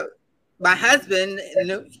my husband,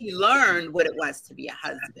 he learned what it was to be a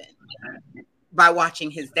husband by watching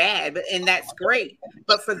his dad. And that's great.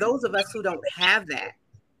 But for those of us who don't have that,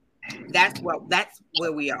 that's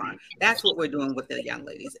where we are. That's what we're doing with the young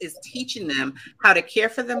ladies, is teaching them how to care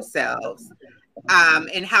for themselves,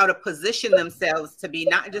 and how to position themselves to be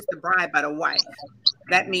not just a bride, but a wife.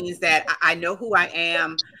 That means that I know who I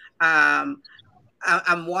am.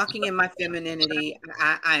 I'm walking in my femininity.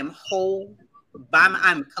 I am whole.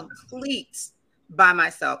 I'm complete by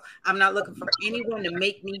myself. I'm not looking for anyone to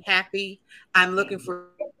make me happy. I'm looking for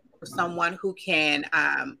someone who can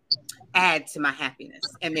add to my happiness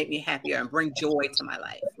and make me happier and bring joy to my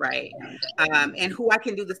life, right? And who I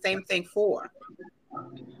can do the same thing for.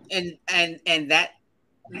 And that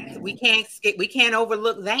we can't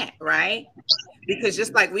overlook that, right? Because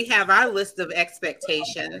just like we have our list of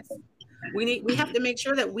expectations, we have to make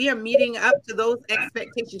sure that we are meeting up to those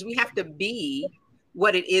expectations. We have to be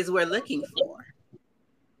what it is we're looking for.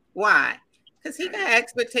 Why? Because he got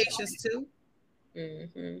expectations too.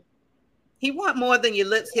 Mm-hmm. He want more than your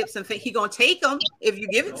lips, hips, and feet. He gonna take them if you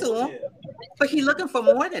give it to him, but he looking for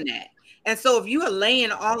more than that. And so if you are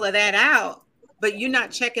laying all of that out, but you're not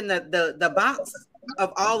checking the box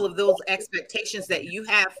of all of those expectations that you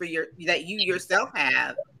have that you yourself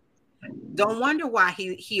have, don't wonder why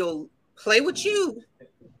he'll play with you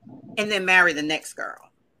and then marry the next girl.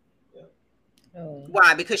 Oh.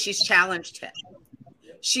 Why? Because she's challenged him.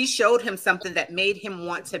 She showed him something that made him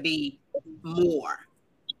want to be more.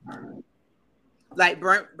 Like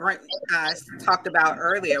Brent talked about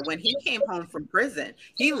earlier, when he came home from prison,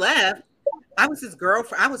 he left. I was his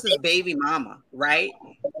girlfriend. I was his baby mama, right?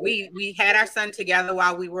 We had our son together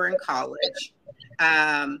while we were in college.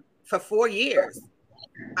 for 4 years.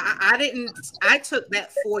 I took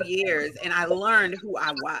that 4 years and I learned who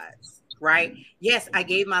I was, right? Yes, I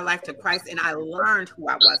gave my life to Christ and I learned who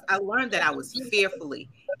I was. I learned that I was fearfully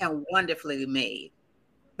and wonderfully made.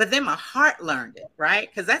 But then my heart learned it, right?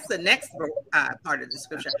 Because that's the next part of the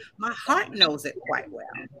scripture. My heart knows it quite well.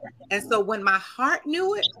 And so when my heart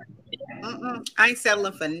knew it, I ain't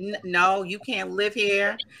settling for no, you can't live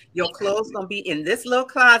here. Your clothes gonna be in this little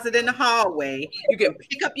closet in the hallway. You can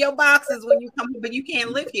pick up your boxes when you come, but you can't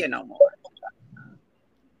live here no more.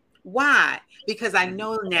 Why? Because I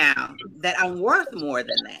know now that I'm worth more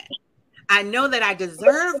than that. I know that I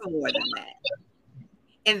deserve more than that.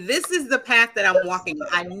 And this is the path that I'm walking.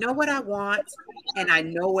 I know what I want and I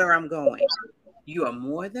know where I'm going. You are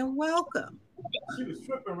more than welcome. She was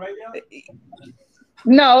tripping, right, y'all?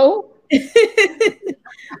 No.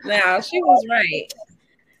 No, she was right.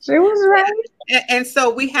 She was right. And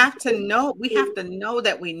so we have to know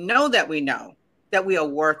that we know that we are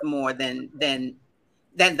worth more than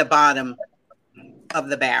the bottom of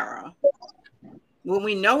the barrel. When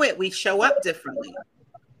we know it, we show up differently.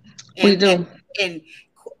 We do. And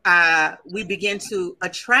we begin to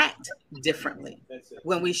attract differently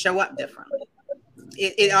when we show up differently.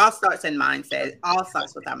 It all starts in mindset. It all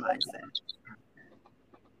starts with our mindset.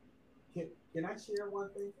 Can I share one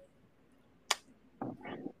thing?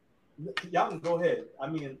 Y'all can go ahead. I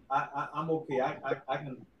mean, I'm okay. I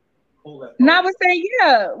can hold that. No, I was saying,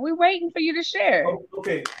 yeah, we're waiting for you to share. Oh,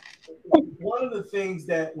 okay. One of the things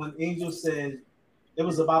that when Angel said it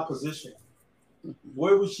was about position,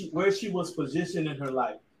 where she was positioned in her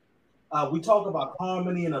life. We talk about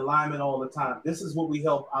harmony and alignment all the time. This is what we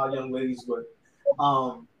help our young ladies with.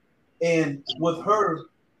 And with her,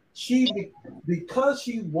 because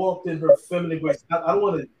she walked in her feminine grace, I don't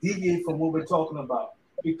want to deviate from what we're talking about.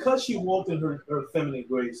 Because she walked in her feminine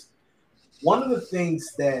grace, one of the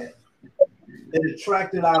things that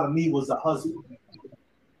attracted out of me was a husband.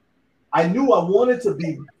 I knew I wanted to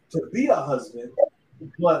be a husband,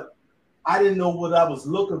 but I didn't know what I was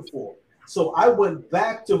looking for. So I went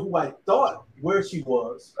back to who I thought where she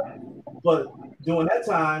was. But during that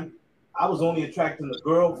time, I was only attracting a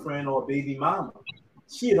girlfriend or a baby mama.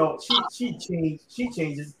 She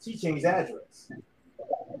changed address.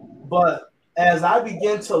 But as I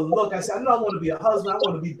began to look, I said, I know I want to be a husband. I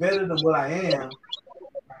want to be better than what I am,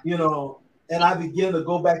 you know. And I began to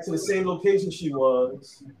go back to the same location she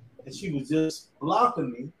was, and she was just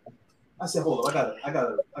blocking me. I said, hold on, I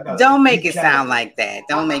gotta. Don't make it sound like that.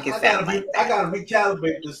 Don't make it sound like that. I gotta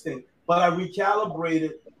recalibrate this thing. But I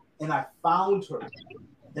recalibrated and I found her,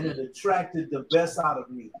 and it attracted the best out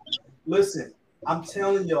of me. Listen, I'm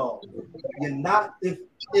telling y'all, you're not if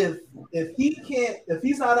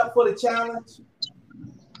he's not up for the challenge,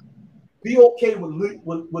 be okay with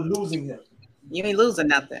losing him. You ain't losing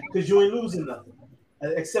nothing. Because you ain't losing nothing,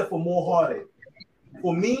 except for more heartache.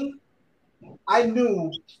 For me, I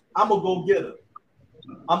knew I'm a go-getter.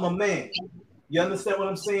 I'm a man. You understand what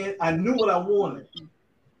I'm saying? I knew what I wanted.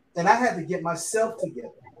 And I had to get myself together.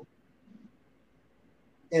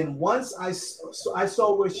 And once I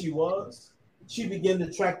saw where she was, she began to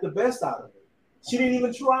attract the best out of me. She didn't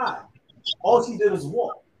even try. All she did is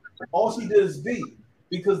walk. All she did is be.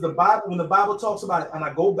 Because when the Bible talks about it, and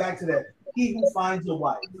I go back to that, he who finds a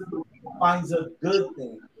wife finds a good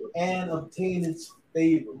thing and obtains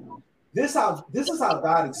favor. This is how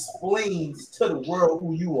God explains to the world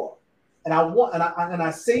who you are. And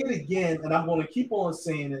I say it again, and I'm going to keep on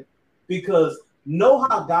saying it, because know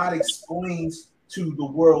how God explains to the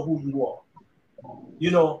world who you are.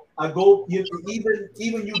 You know,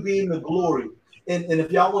 even you being the glory. And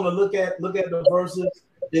if y'all want to look at the verses,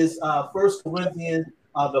 is 1 Corinthians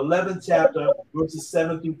the 11th chapter, verses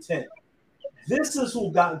 7 through 10. This is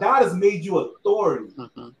who God has made you authority.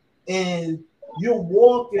 And you're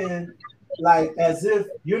walking like as if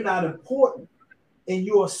you're not important, and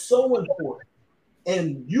you are so important.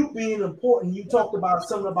 And you being important, you talked about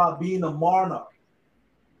something about being a monarch.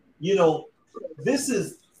 You know, this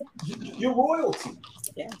is your royalty.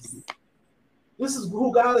 Yes. This is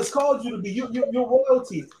who God has called you to be. Your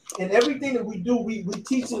royalty. And everything that we do, we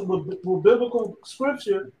teach it with biblical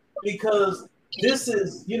scripture, because this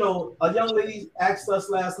is, you know, a young lady asked us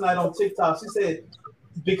last night on TikTok. She said,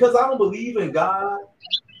 because I don't believe in God,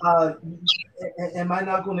 am I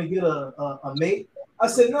not going to get a mate? I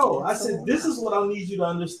said, no. I said, this is what I need you to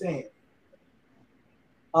understand.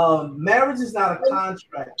 Marriage is not a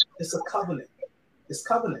contract. It's a covenant. It's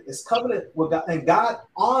covenant. It's covenant with God. And God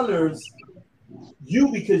honors you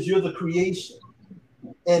because you're the creation.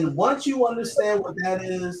 And once you understand what that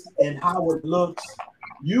is and how it looks,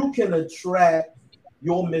 you can attract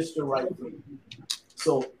your Mr. Right for you.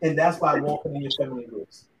 So, and that's by walking in your feminine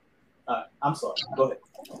grace. I'm sorry. Go ahead.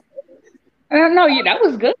 No, that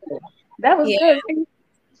was good. That was good.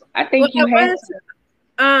 I think you had.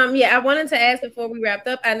 I wanted to ask before we wrapped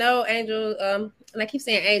up. I know Angel, and I keep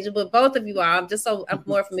saying Angel, but both of you all, I'm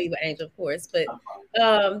more familiar with Angel, of course, but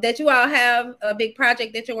that you all have a big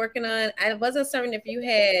project that you're working on. I wasn't certain if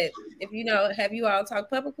have you all talked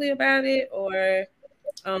publicly about it or,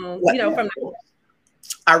 from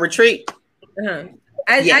our retreat.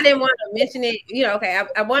 I didn't want to mention it.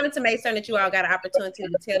 I wanted to make certain that you all got an opportunity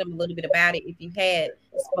to tell them a little bit about it if you had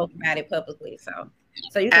spoke about it publicly. So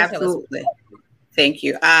you can Absolutely. tell us. Thank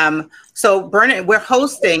you. So Bernard, we're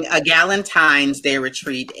hosting a Galentine's Day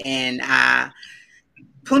retreat in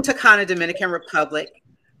Punta Cana, Dominican Republic,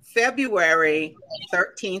 February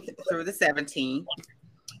 13th through the 17th.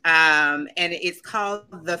 And it's called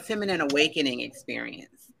the Feminine Awakening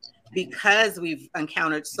Experience, because we've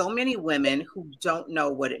encountered so many women who don't know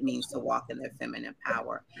what it means to walk in their feminine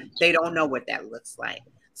power. They don't know what that looks like.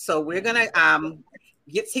 So we're going to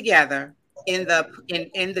get together in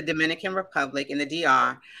the Dominican Republic, in the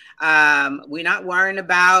DR. We're not worrying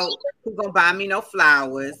about who's gonna buy me no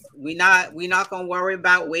flowers. We're not gonna worry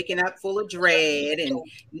about waking up full of dread and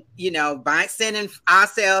sending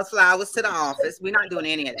ourselves flowers to the office. We're not doing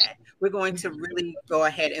any of that. We're going to really go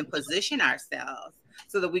ahead and position ourselves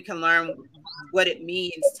so that we can learn what it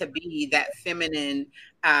means to be that feminine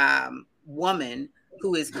woman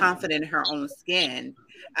who is confident in her own skin.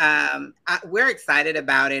 We're excited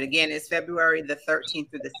about it. Again, it's February the 13th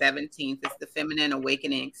through the 17th. It's the Feminine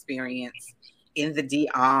Awakening Experience in the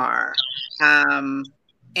DR. And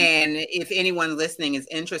if anyone listening is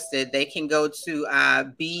interested, they can go to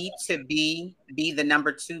B2B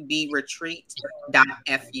retreat.fun.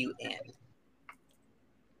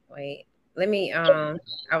 Wait, let me, I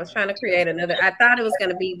was trying to create another. I thought it was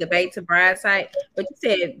going to be Debate to Bride site, but you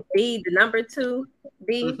said B, the number 2,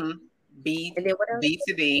 B. Mm-hmm. B, and then what else?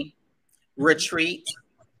 B2B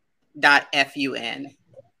retreat.fun.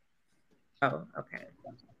 Oh, okay.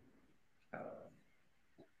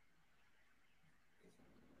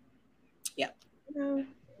 Yep.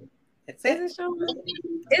 That's Is it. it showing?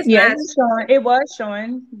 It's showing. It was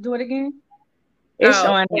showing. Do it again. It's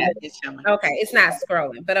showing. Yeah, it's showing. Okay, it's not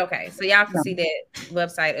scrolling, but okay. So y'all can see that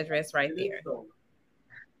website address right there.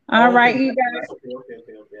 All right, you guys. Okay.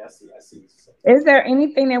 I see. Is there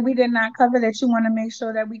anything that we did not cover that you want to make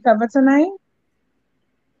sure that we cover tonight?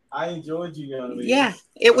 I enjoyed you, young lady. Yeah,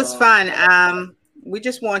 it was fun. We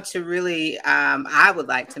just want to really, I would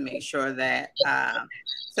like to make sure that to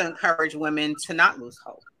encourage women to not lose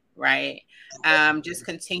hope, right? Just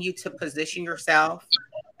continue to position yourself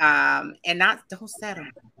and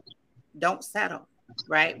don't settle,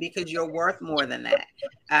 right? Because you're worth more than that.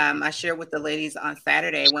 I shared with the ladies on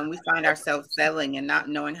Saturday, when we find ourselves settling and not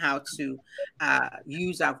knowing how to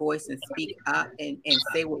use our voice and speak up and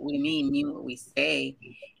say what we mean what we say,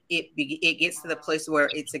 it gets to the place where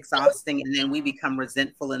it's exhausting, and then we become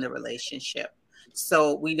resentful in the relationship.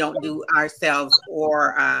 So we don't do ourselves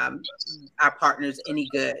or our partners any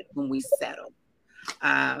good when we settle.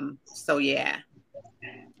 So yeah.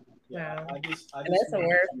 Wow. And that's a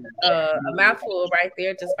word, a mouthful right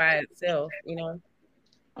there just by itself,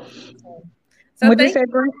 So what did you say,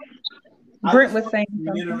 Brent? Brent was saying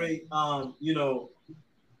reiterate, I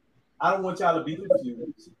don't want y'all to be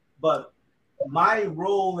confused, but my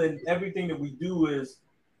role in everything that we do is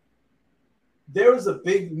there is a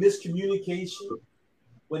big miscommunication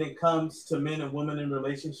when it comes to men and women in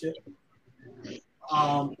relationship.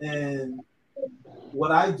 And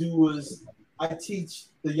what I do is I teach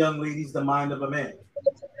the young ladies the mind of a man.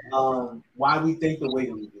 Why we think the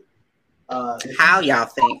way we do. How y'all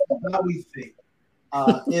think. How we think.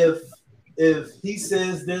 If he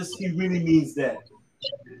says this, he really means that.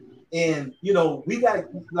 And we got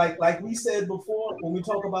like we said before when we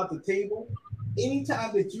talk about the table,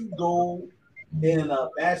 anytime that you go in a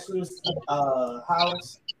bachelor's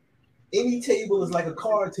house, any table is like a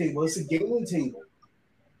card table. It's a gaming table.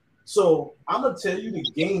 So I'm gonna tell you the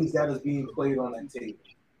games that is being played on that table.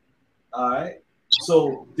 All right.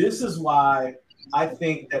 So this is why I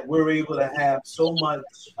think that we're able to have so much,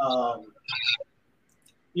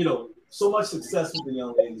 so much success with the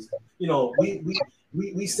young ladies.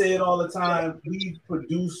 We say it all the time. We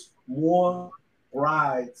produce more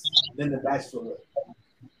brides than the Bachelorette,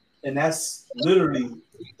 and that's literally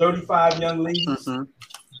 35 young ladies. Mm-hmm.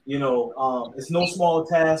 It's no small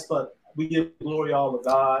task, but we give glory all to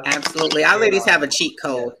God. Absolutely, our ladies have a cheat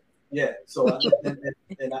code. Yeah. So I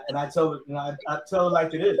tell it, I tell it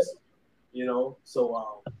like it is.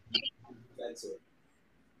 So that's it.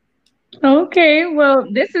 Okay, well,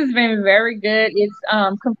 this has been very good. It's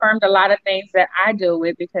confirmed a lot of things that I deal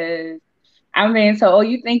with because I'm being told, "Oh,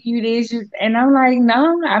 you think you this," and I'm like,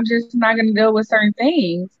 "No, I'm just not going to deal with certain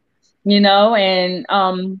things," you know. And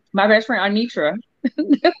my best friend Anitra,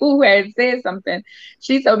 who had said something,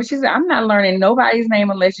 she told me, she said, "I'm not learning nobody's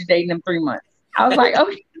name unless you're dating them 3 months." I was like,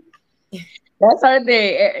 "Okay, that's her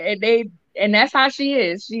thing," and that's how she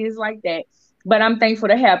is. She is like that. But I'm thankful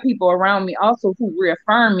to have people around me also who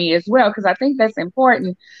reaffirm me as well, because I think that's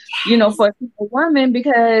important, you know, for a single woman,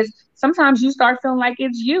 because sometimes you start feeling like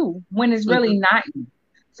it's you when it's really not you.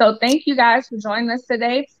 So thank you guys for joining us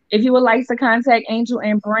today. If you would like to contact Angel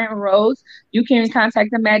and Brent Rose, you can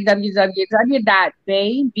contact them at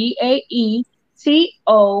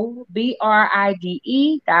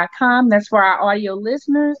www.baetobride.com. That's for our audio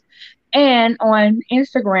listeners. And on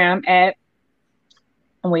Instagram at,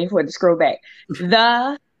 I'm waiting for it to scroll back,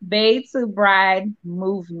 the Bae to Bride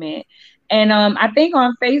Movement. And I think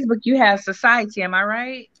on Facebook you have Society, am I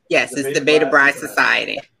right? Yes, it's the Bae to Bride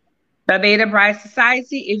Society. The Bae to Bride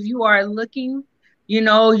Society. If you are looking, you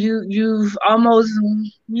know, you've almost,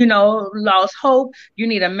 you know, lost hope, you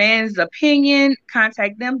need a man's opinion,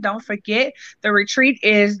 contact them. Don't forget, the retreat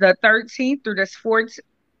is the 13th through the 14th.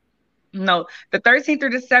 No, the 13th through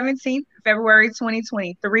the 17th, February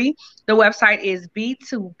 2023. The website is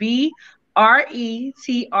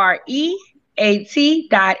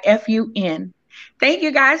b2breatreat.fun. Thank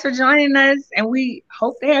you guys for joining us, and we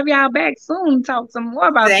hope to have y'all back soon. Talk some more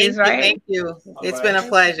about this, right? Thank you. It's been a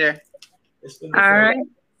pleasure. It's been all right.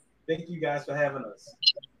 Thank you guys for having us.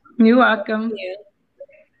 You're welcome. Yeah.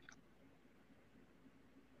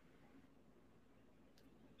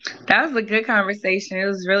 That was a good conversation. It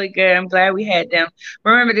was really good. I'm glad we had them.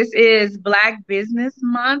 Remember, this is Black Business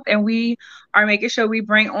Month, and we are making sure we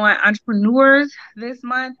bring on entrepreneurs this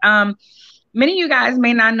month. Many of you guys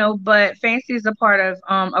may not know, but Fancy is a part of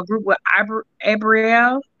a group with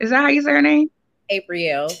Abrielle. Is that how you say her name?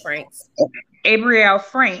 Abrielle Franks. Abrielle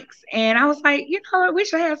Franks. And I was like, you know what? We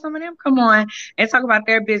should have some of them come on and talk about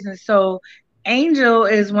their business. So Angel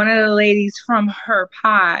is one of the ladies from her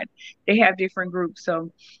pod. They have different groups.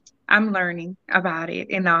 So I'm learning about it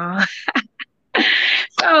and all.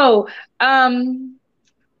 So,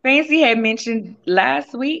 Fancy had mentioned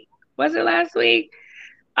last week, was it last week?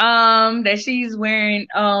 That she's wearing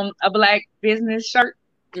a Black business shirt.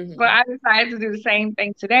 Mm-hmm. So I decided to do the same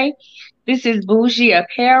thing today. This is Bougie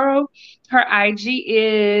Apparel. Her IG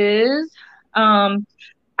is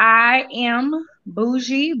I am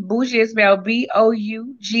Bougie. Bougie is spelled Bougie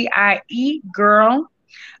girl.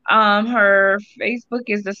 Her Facebook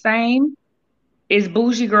is the same. It's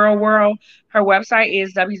Bougie Girl World. Her website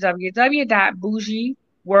is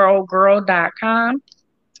www.bougieworldgirl.com.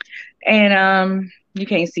 And you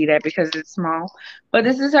can't see that because it's small. But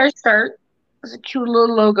this is her shirt. It's a cute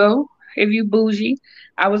little logo. If you bougie,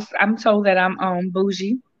 I'm told that I'm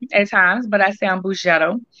bougie at times, but I say I'm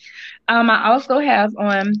bougetto. I also have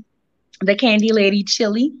on the Candy Lady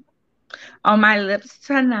Chili on my lips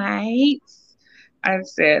tonight. I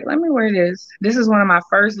said, let me wear this. This is one of my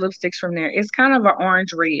first lipsticks from there. It's kind of an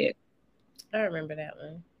orange red. I remember that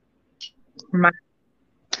one.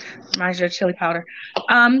 Reminds you of chili powder.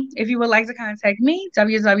 If you would like to contact me,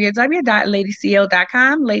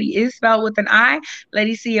 www.ladycl.com. Lady is spelled with an I.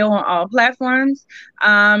 Lady CL on all platforms.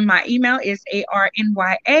 My email is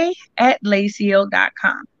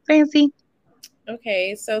arnya@ladycl.com. Fancy.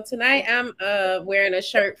 Okay, so tonight I'm wearing a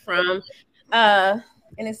shirt from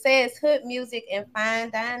and it says Hood Music and Fine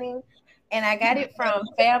Dining, and I got it from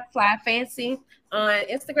Fab Fly Fancy on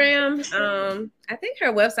Instagram. I think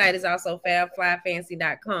her website is also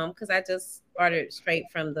fabflyfancy.com because I just ordered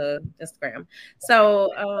straight from the Instagram.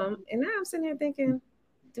 So and now I'm sitting here thinking,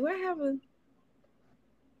 do I have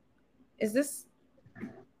is this?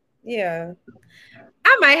 Yeah,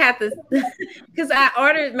 I might have to, because I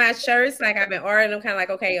ordered my shirts. Like I've been ordering them, kind of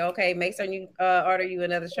like, okay, make sure you order you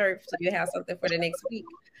another shirt so you have something for the next week.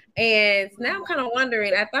 And now I'm kind of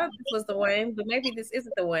wondering. I thought this was the one, but maybe this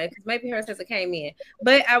isn't the one because maybe hers hasn't came in.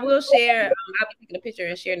 But I will share. I'll be taking a picture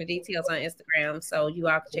and sharing the details on Instagram, so you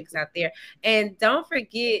all can check us out there. And don't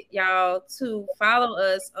forget, y'all, to follow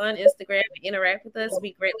us on Instagram and interact with us.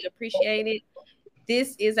 We greatly appreciate it.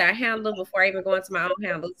 This is our handle before I even go into my own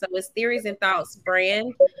handle. So it's Theories and Thoughts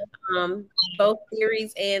brand. Both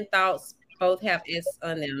Theories and Thoughts both have S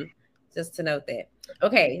on them, just to note that.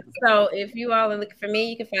 Okay, so if you all are looking for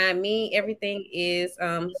me, you can find me. Everything is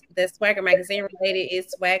the Swagger Magazine related is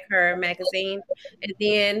Swag Her Magazine. And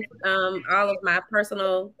then all of my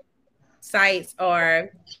personal sites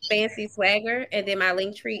are Fancy Swagger. And then my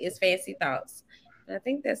link tree is Fancy Thoughts. I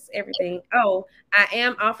think that's everything. Oh, I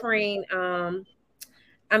am offering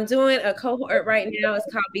I'm doing a cohort right now. It's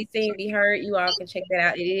called Be Seen, Be Heard. You all can check that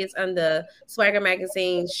out. It is on the Swagger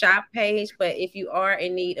Magazine shop page. But if you are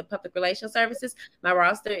in need of public relations services, my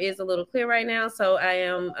roster is a little clear right now. So I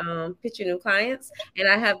am pitching new clients. And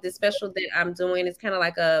I have this special that I'm doing. It's kind of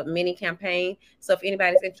like a mini campaign. So if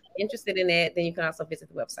anybody's interested in that, then you can also visit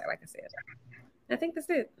the website, like I said. I think that's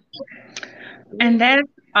it. And that's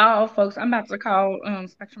all, folks. I'm about to call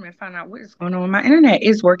Spectrum and find out what is going on with my internet.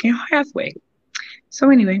 It's working halfway. So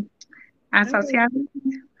anyway, I'll talk to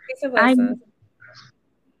y'all. Bye.